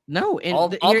at that. No, and all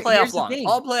playoff long.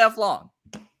 All playoff long.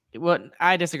 Well,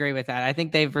 I disagree with that. I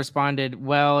think they've responded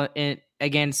well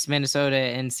against Minnesota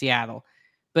and Seattle.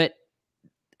 But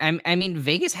I mean,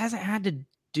 Vegas hasn't had to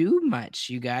do much,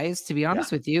 you guys, to be honest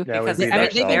with you. Yeah, because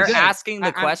they're asking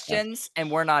the questions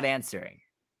and we're not answering.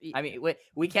 I mean,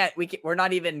 we can't, we're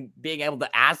not even being able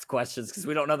to ask questions because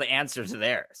we don't know the answer to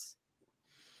theirs.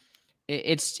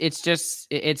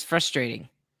 It's frustrating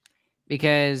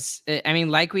because, I mean,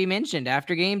 like we mentioned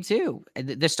after game 2,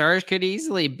 the Stars could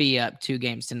easily be up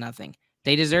 2-0.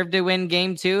 They deserved to win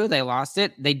game 2. They lost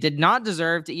it. They did not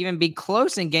deserve to even be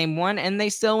close in game 1, and they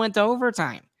still went to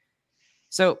overtime.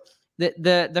 So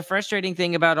the frustrating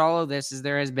thing about all of this is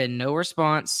there has been no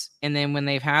response. And then when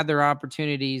they've had their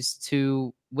opportunities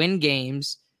to win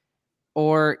games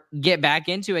or get back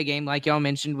into a game, like y'all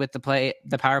mentioned with the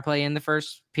power play in the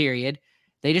first period,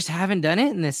 they just haven't done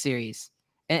it in this series.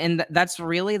 And that's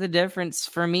really the difference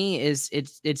for me. Is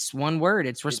it's one word.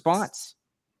 It's response.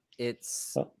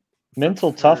 It's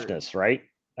mental toughness, right?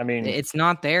 I mean, it's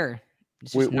not there.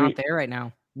 It's just not there right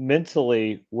now.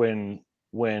 Mentally, when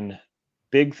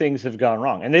big things have gone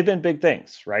wrong, and they've been big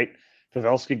things, right?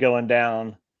 Pavelski going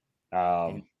down,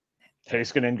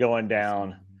 Heiskanen going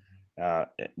down,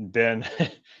 Ben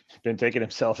taking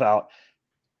himself out.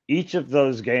 Each of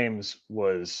those games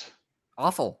was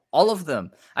awful. All of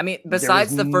them. I mean,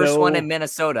 besides the first one in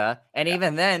Minnesota, and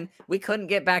even then, we couldn't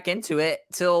get back into it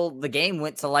till the game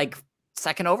went to like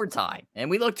second overtime, and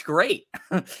we looked great.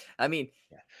 I mean,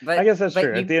 but I guess that's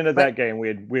true. At the end of that game, we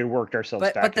had worked ourselves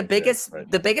back. But the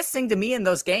biggest thing to me in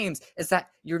those games is that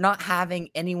you're not having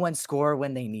anyone score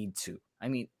when they need to. I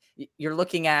mean, you're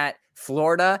looking at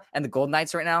Florida and the Golden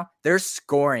Knights right now. They're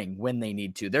scoring when they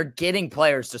need to. They're getting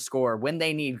players to score when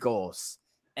they need goals,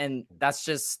 and that's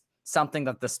just something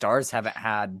that the Stars haven't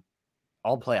had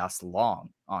all playoffs long.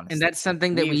 Honestly, and that's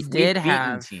something that we did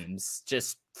have teams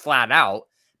just flat out,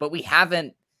 but we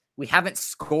haven't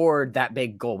scored that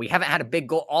big goal. We haven't had a big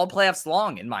goal all playoffs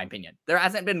long, in my opinion. There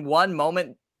hasn't been one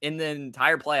moment in the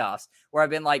entire playoffs where I've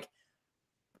been like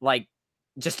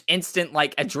just instant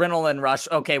like adrenaline rush.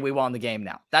 Okay, we won the game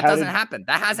now. That doesn't happen.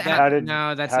 That hasn't happened.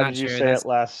 No, that's not true. How did you say it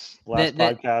last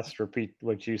podcast? Repeat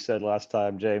what you said last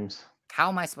time, James. How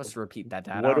am I supposed to repeat that,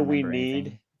 Dad? What do we need?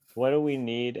 Anything. What do we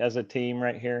need as a team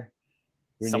right here?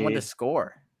 Someone to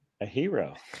score. A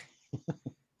hero.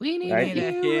 We need a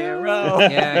hero.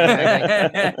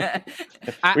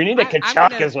 We need a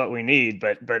Kachuk is what we need,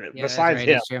 but besides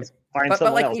him, find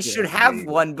someone else. We should have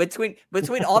one between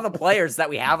all the players that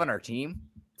we have on our team.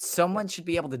 Someone should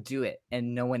be able to do it,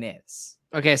 and no one is.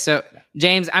 Okay, so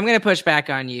James, I'm going to push back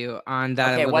on you on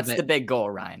that. Okay, what's the big goal,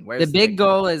 Ryan? Where's the big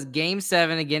goal is Game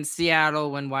 7 against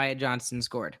Seattle when Wyatt Johnston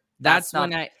scored. That's not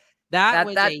the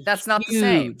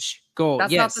same goal.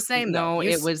 That's not the same. No,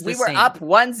 it was. We were up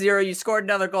 1-0. You scored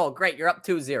another goal. Great, you're up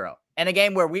 2-0 in a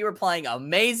game where we were playing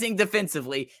amazing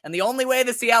defensively, and the only way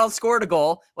the Seattle scored a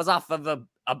goal was off of a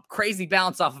crazy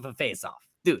bounce off of a face-off,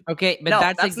 dude. Okay, but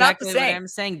that's exactly what I'm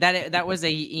saying. That was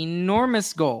an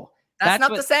enormous goal. That's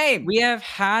not the same. We have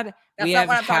had opportunities.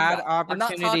 I'm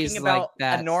not talking about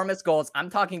enormous goals. I'm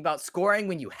talking about scoring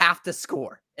when you have to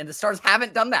score. And the Stars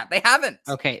haven't done that. They haven't.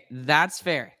 Okay, that's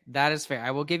fair. That is fair. I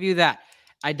will give you that.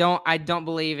 I don't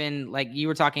believe in, like you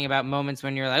were talking about, moments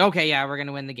when you're like, okay, yeah, we're going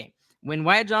to win the game. When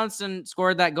Wyatt Johnston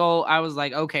scored that goal, I was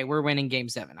like, okay, we're winning Game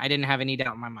 7. I didn't have any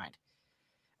doubt in my mind.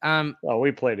 Well,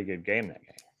 we played a good game that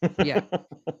game. Yeah.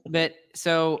 But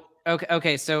so,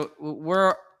 okay, so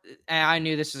I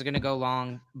knew this was going to go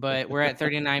long, but we're at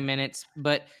 39 minutes.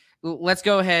 But let's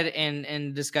go ahead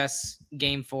and discuss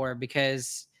Game 4,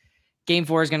 because Game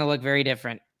 4 is going to look very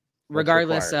different,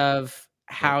 regardless of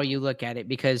how you look at it,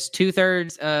 because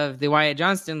 2/3 of the Wyatt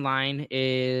Johnston line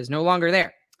is no longer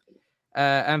there.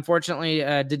 Unfortunately,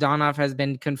 Dadonov has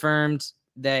been confirmed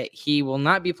that he will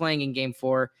not be playing in Game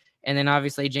 4. And then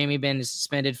obviously Jamie Benn is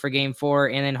suspended for Game 4,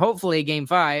 and then hopefully Game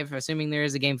 5, assuming there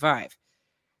is a Game 5.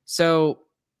 So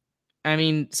that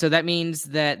means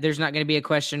that there's not going to be a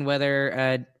question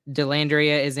whether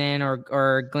Dellandrea is in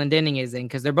or Glendening is in,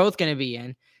 because they're both going to be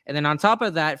in. And then on top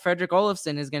of that, Fredrik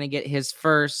Olofsson is going to get his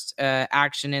first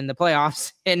action in the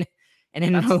playoffs in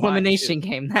an elimination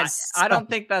game. I don't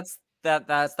think that's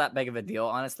that big of a deal,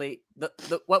 honestly.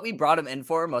 What we brought him in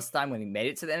for most of the time when he made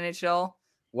it to the NHL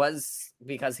was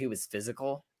because he was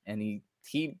physical, and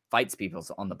he fights people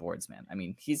on the boards, man. I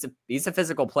mean, he's a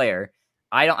physical player.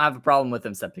 I don't have a problem with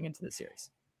him stepping into the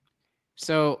series.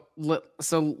 So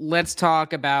let's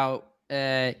talk about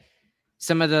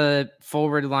some of the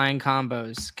forward line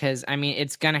combos, because I mean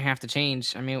it's gonna have to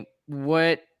change. I mean,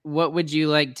 what would you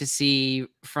like to see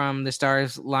from the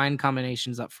Stars line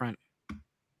combinations up front?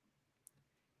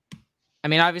 I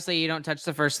mean, obviously you don't touch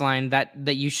the first line. That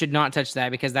you should not touch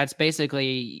that, because that's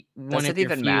basically one of your few hopes.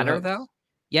 Does it even matter though?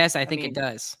 Yes, I think it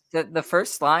does. The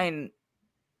first line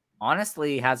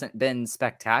honestly hasn't been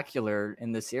spectacular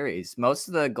in the series. Most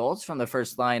of the goals from the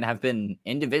first line have been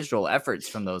individual efforts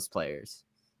from those players.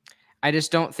 I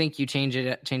just don't think you change it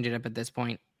up at this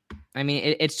point. I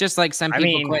mean, it's just like some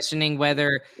people questioning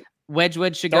whether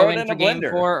Wedgwood should go in for Game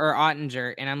 4 or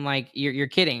Ottinger, and I'm like, you're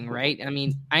kidding, right? I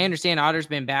mean, I understand Otter's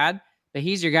been bad, but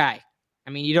he's your guy. I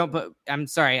mean, you don't put. I'm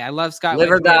sorry, I love Scott. Live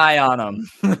or Whitfield, die on him.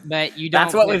 but you don't.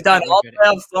 That's what put we've done Scott all Whitfield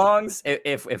in. playoff songs.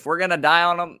 If we're gonna die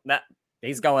on him, that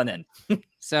he's going in.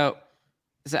 So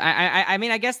I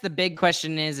mean, I guess the big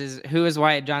question is who is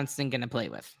Wyatt Johnston going to play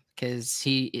with? Because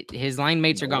his line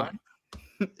mates are gone.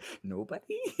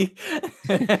 Nobody.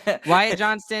 Wyatt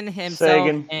Johnston himself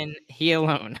Sagan. and he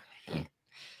alone.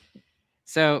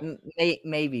 So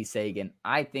maybe Sagan.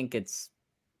 I think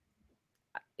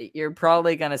you're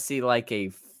probably gonna see like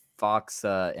a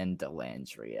Foxa and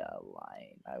Dellandrea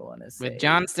line. I want to say with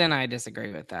Johnston, I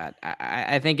disagree with that.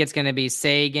 I think it's going to be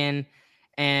Sagan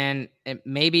and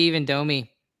maybe even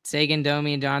Domi. Sagan,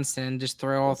 Domi, and Johnston, and just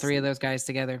throw all three of those guys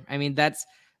together. I mean,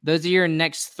 those are your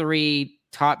next three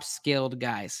top skilled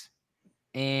guys,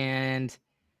 and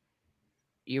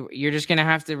you're just going to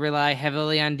have to rely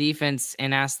heavily on defense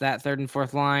and ask that third and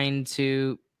fourth line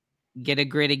to get a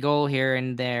gritty goal here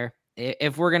and there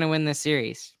if we're going to win this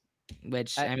series.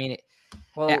 Which I mean,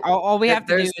 all we have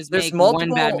to do is make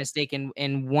one bad mistake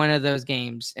in one of those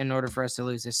games in order for us to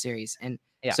lose this series, and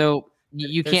so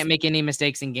you can't make any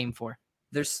mistakes in Game 4.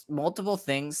 There's multiple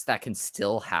things that can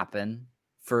still happen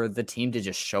for the team to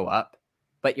just show up,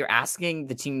 but you're asking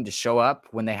the team to show up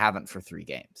when they haven't for 3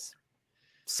 games.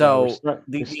 So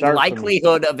the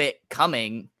likelihood of it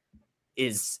coming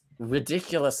is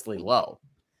ridiculously low.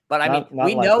 But I mean,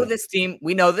 we know this team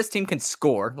can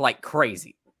score like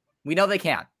crazy. We know they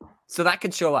can. So that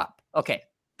could show up. Okay.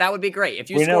 That would be great. If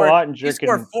you score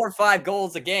 4 or 5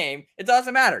 goals a game, it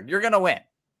doesn't matter. You're going to win.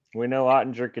 We know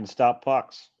Ottinger can stop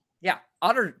pucks. Yeah.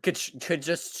 Otter could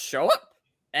just show up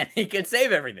and he could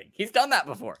save everything. He's done that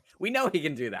before. We know he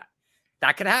can do that.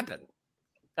 That could happen.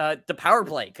 The power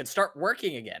play could start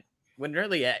working again when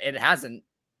really it hasn't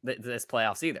this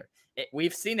playoffs either.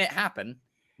 We've seen it happen.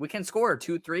 We can score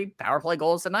 2-3 power play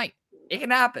goals a night. It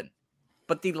can happen.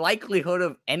 But the likelihood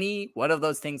of any one of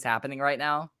those things happening right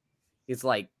now is,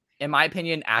 like, in my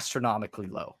opinion, astronomically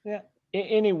low. Yeah.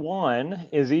 Any one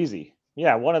is easy.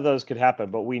 Yeah, one of those could happen,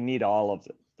 but we need all of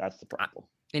them. That's the problem.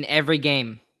 In every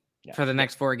game for the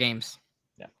next 4 games.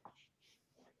 Yeah.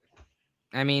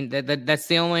 I mean, that's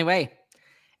the only way.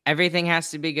 Everything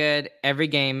has to be good every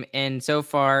game. And so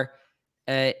far,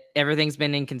 everything's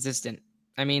been inconsistent.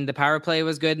 I mean, the power play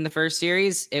was good in the first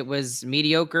series. It was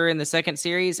mediocre in the second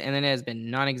series, and then it has been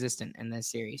non-existent in this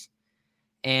series.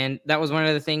 And that was one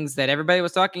of the things that everybody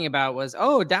was talking about was,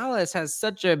 oh, Dallas has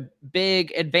such a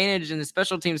big advantage in the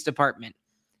special teams department.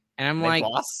 And I'm like,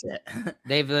 lost it.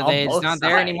 It's not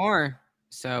there anymore.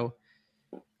 So,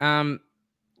 and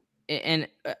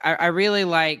I really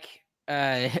like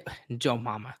Joe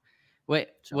Mama.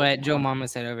 What Joe Mama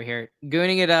said over here.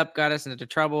 Gooning it up got us into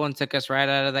trouble and took us right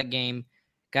out of that game.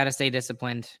 Got to stay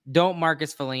disciplined. Don't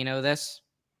Marcus Foligno this,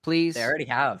 please. They already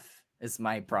have. Is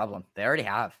my problem. They already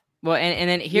have. Well, and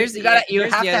then here's you have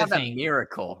to have a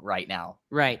miracle right now.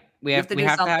 Right. We have to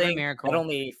have a miracle that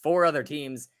only 4 other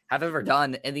teams have ever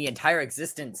done in the entire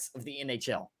existence of the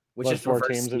NHL, which is 4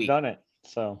 teams have done it.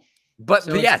 But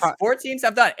yes, 4 teams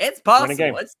have done it. It's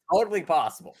possible. It's totally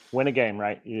possible. Win a game,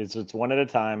 right? It's one at a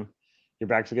time. Your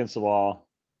back's against the wall.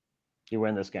 You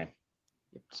win this game.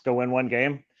 Let's go win one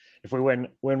game. If we win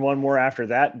one more after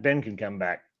that, Ben can come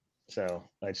back. So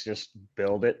let's just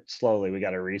build it slowly. We got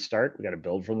to restart. We got to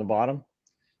build from the bottom,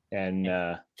 and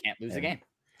can't lose a game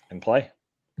and play.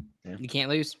 Yeah. You can't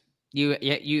lose.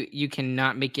 You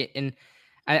cannot make it. And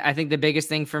I think the biggest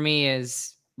thing for me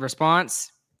is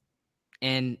response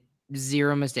and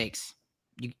 0 mistakes.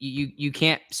 You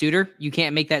can't Suter. You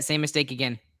can't make that same mistake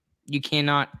again. You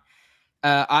cannot.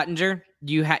 Ottinger.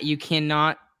 You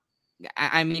cannot.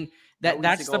 I mean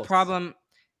that's the problem.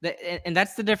 And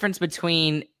that's the difference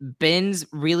between Ben's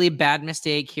really bad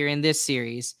mistake here in this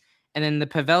series and then the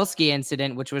Pavelski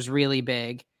incident, which was really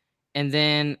big. And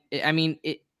then, I mean,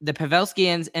 the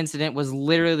Pavelski incident was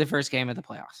literally the first game of the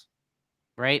playoffs,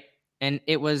 right? And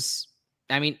it was,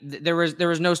 I mean, there was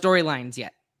no storylines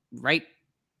yet, right?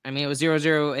 I mean, it was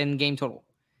 0-0 in game total.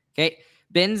 Okay.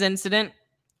 Ben's incident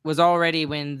was already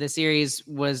when the series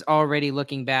was already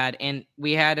looking bad, and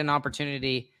we had an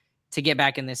opportunity to get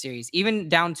back in this series. Even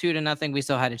down 2-0, we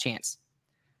still had a chance.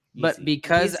 But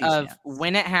because of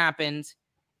when it happened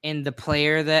and the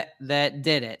player that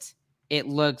did it, it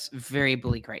looks very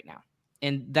bleak right now.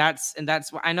 And that's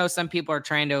what I know some people are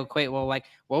trying to equate. Well,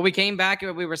 we came back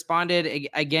and we responded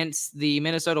against the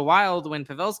Minnesota Wild when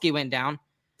Pavelski went down.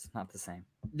 It's not the same.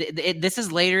 This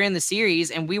is later in the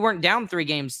series, and we weren't down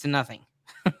 3-0.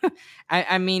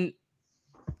 I mean,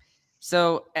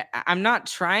 so I'm not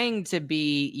trying to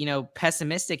be,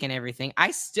 pessimistic and everything.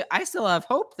 I still have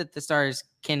hope that the Stars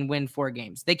can win 4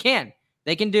 games. They can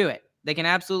do it. They can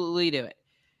absolutely do it.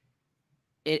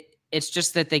 it's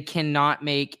just that they cannot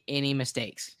make any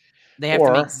mistakes. They have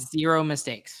to make 0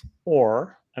 mistakes.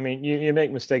 Or, I mean, you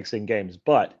make mistakes in games,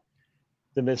 but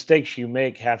the mistakes you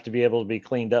make have to be able to be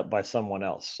cleaned up by someone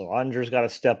else. So Andre's got to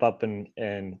step up and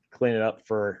clean it up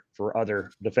for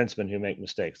other defensemen who make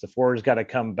mistakes. The forward's got to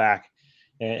come back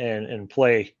and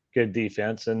play good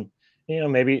defense. And,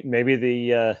 maybe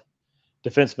the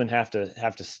defensemen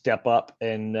have to step up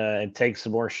and take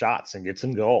some more shots and get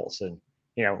some goals. And,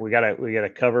 we gotta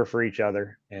cover for each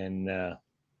other. And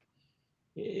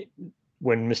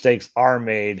when mistakes are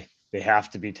made, they have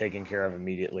to be taken care of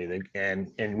immediately.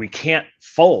 And we can't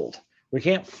fold. We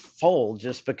can't fold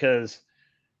just because,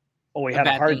 we had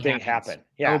a hard thing happen.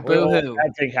 Yeah,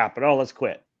 bad thing happened. Oh, let's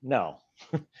quit. No.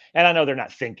 And I know they're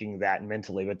not thinking that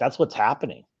mentally, but that's what's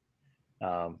happening.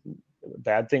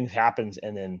 Bad things happens,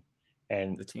 and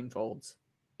the team folds.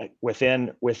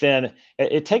 Within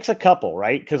it takes a couple,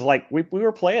 right? Because we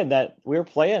were playing that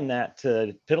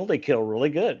penalty kill really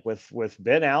good with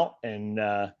Ben out, and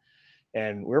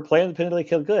we're playing the penalty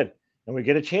kill good, and we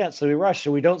get a chance, so we rush,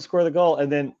 so we don't score the goal,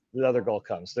 and then the other goal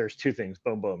comes. There's 2 things,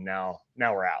 boom, boom. Now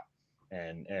we're out,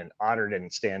 and Otter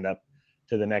didn't stand up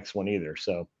to the next one either.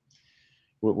 So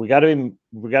we got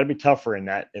to be tougher in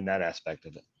that aspect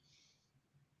of it.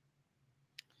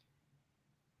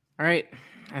 All right.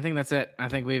 I think that's it. I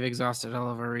think we've exhausted all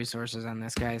of our resources on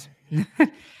this, guys.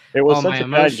 It was such a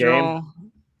bad game.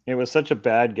 It was such a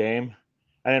bad game.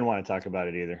 I didn't want to talk about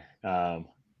it either. And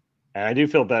I do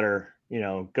feel better,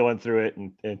 going through it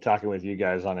and talking with you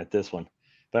guys on it this one.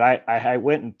 But I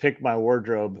went and picked my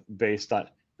wardrobe based on,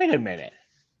 wait a minute.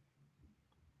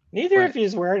 Neither of you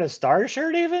is wearing a Star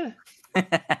shirt even?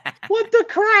 What the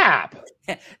crap?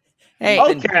 Hey,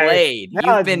 okay.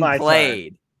 You've been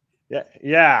played.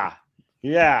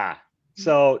 Yeah.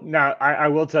 So now I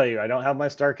will tell you, I don't have my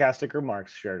Starcastic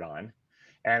Remarks shirt on.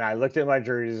 And I looked at my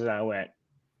jerseys and I went,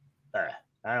 I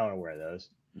don't want to wear those.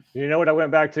 You know what I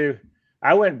went back to?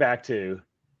 I went back to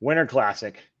Winter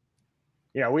Classic.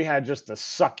 We had just the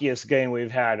suckiest game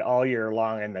we've had all year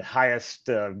long and the highest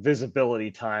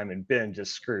visibility time, and Ben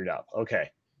just screwed up. Okay.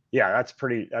 Yeah, that's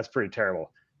pretty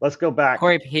terrible. Let's go back.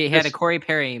 He had a Corey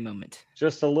Perry moment.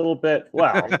 Just a little bit.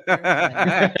 Well,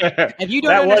 if you don't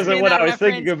that wasn't what I was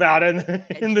thinking about in the Winter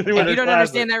Classic. If you don't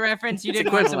understand that reference, you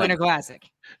didn't watch the Winter Classic.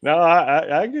 No,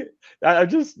 I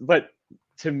just, but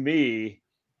to me,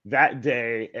 that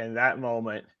day and that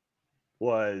moment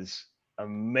was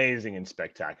amazing and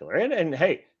spectacular. And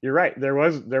hey, you're right. There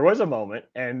was a moment,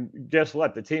 and guess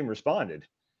what? The team responded.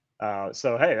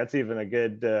 So hey, that's even a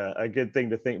good thing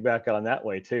to think back on that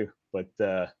way too. But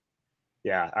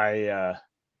yeah,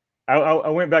 I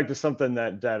went back to something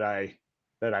that I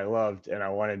loved and I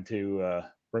wanted to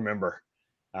remember,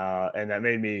 and that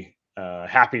made me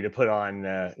happy to put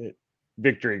on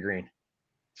Victory Green.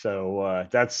 So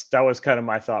that was kind of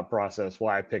my thought process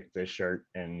why I picked this shirt,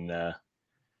 and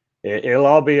it'll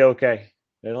all be okay.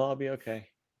 It'll all be okay.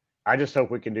 I just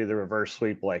hope we can do the reverse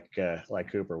sweep like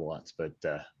Cooper wants, but.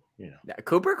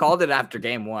 Cooper called it after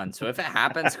game 1. So if it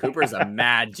happens, Cooper's a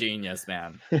mad genius,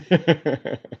 man.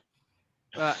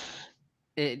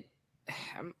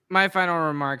 My final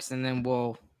remarks, and then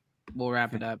we'll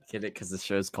wrap it up. Get it? Because the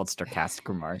show's called Sarcastic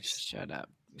Remarks. Shut up.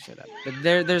 But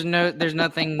there's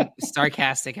nothing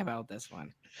sarcastic about this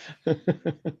one.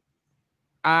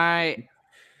 I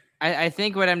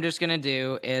think what I'm just gonna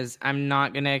do is I'm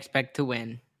not gonna expect to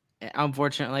win.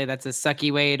 Unfortunately, that's a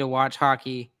sucky way to watch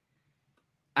hockey.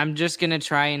 I'm just going to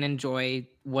try and enjoy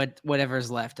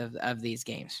whatever's left of these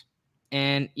games.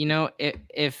 And,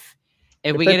 if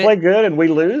we play good and we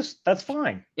lose, that's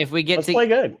fine. If we get to play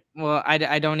good. Well,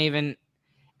 I don't even,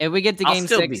 if we get to game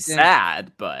 6. I'll still be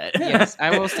sad, but. Yes,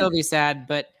 I will still be sad,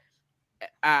 but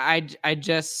I'm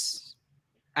just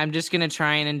going to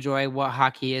try and enjoy what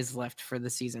hockey is left for the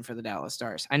season for the Dallas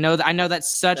Stars. I know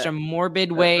that's such a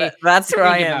morbid way. That's where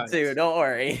I am too. Don't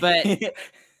worry. But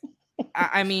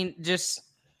I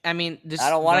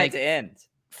don't want it to end.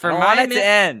 For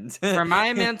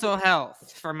my mental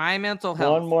health.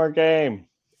 One more game.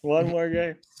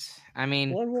 I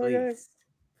mean, one more game.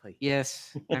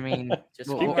 Yes. I mean, just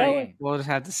keep going. We'll just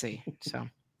have to see. So,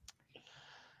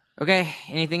 okay.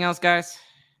 Anything else, guys?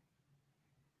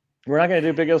 We're not going to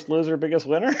do biggest loser, biggest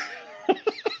winner.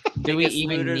 Do we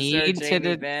even need to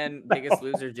do biggest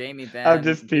loser, Jamie Benn? I'm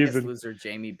just teasing. Biggest loser,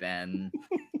 Jamie Benn.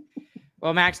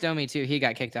 Well, Max Domi too. He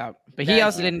got kicked out, but he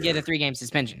also didn't get a 3-game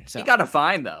suspension. So he got a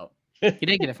fine though. He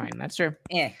did get a fine. That's true.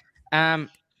 Yeah. All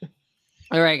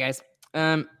right, guys.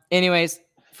 Anyways,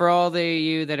 for all the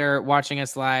you that are watching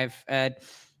us live,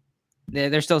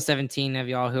 there's still 17 of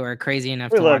y'all who are crazy enough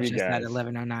to watch us at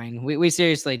 11:09. We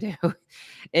seriously do.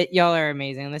 Y'all are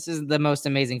amazing. This is the most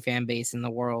amazing fan base in the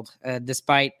world,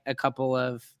 despite a couple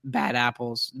of bad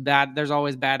apples. There's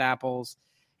always bad apples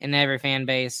in every fan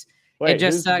base. Wait, it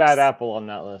just who's sucks. the bad apple on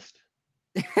that list?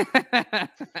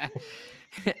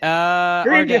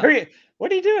 Ardell.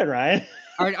 What are you doing, Ryan?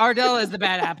 Ardell is the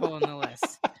bad apple on the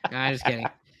list. No, I'm just kidding.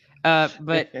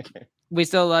 But we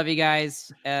still love you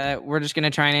guys. We're just going to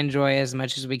try and enjoy as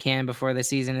much as we can before the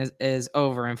season is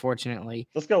over, unfortunately.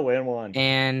 Let's go win one.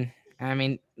 And I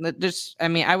mean,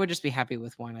 I would just be happy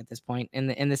with one at this point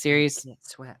in the series. Get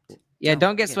swept. Yeah,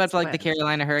 don't get swept like the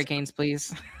Carolina Hurricanes,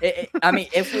 please. I mean,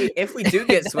 if we do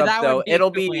get swept, though, it'll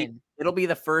be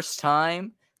the first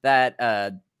time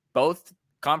that both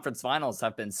conference finals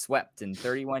have been swept in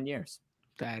 31 years.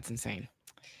 That's insane.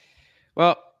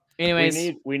 Well,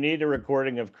 anyways, we need a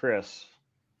recording of Chris.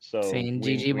 So saying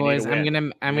GG boys, I'm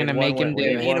gonna make him do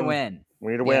it. We need to win.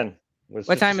 We need to win.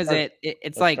 What time is it?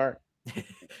 It's like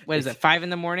what is it? 5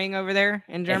 a.m. over there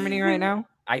in Germany right now?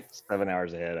 7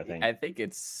 hours ahead, I think. I think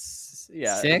it's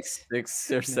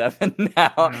 6 or 7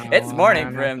 now. It's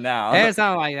morning for him now. It's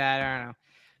not like that. I don't know.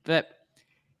 But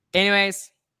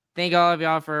anyways, thank all of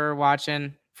y'all for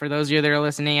watching. For those of you that are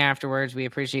listening afterwards, we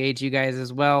appreciate you guys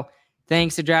as well.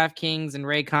 Thanks to DraftKings and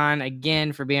Raycon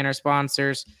again for being our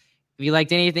sponsors. If you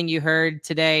liked anything you heard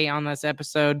today on this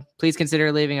episode, please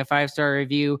consider leaving a 5-star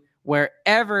review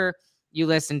wherever you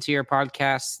listen to your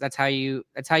podcasts. That's how you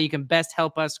can best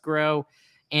help us grow.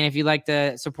 And if you'd like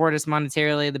to support us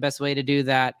monetarily, the best way to do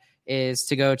that is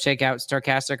to go check out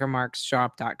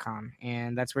StarcasticRemarksShop.com.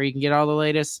 And that's where you can get all the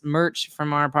latest merch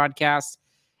from our podcast.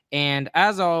 And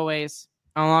as always,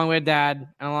 along with Dad,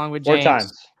 and along with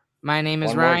James, my name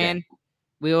is Ryan.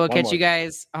 We will catch you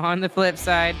guys on the flip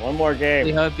side. One more game.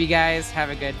 We hope you guys have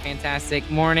a good, fantastic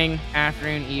morning,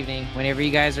 afternoon, evening, whenever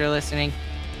you guys are listening.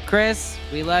 Chris,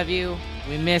 we love you.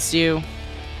 We miss you.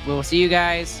 We'll see you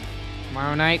guys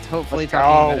tomorrow night. Hopefully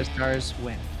talking about the Stars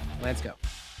win. Let's go.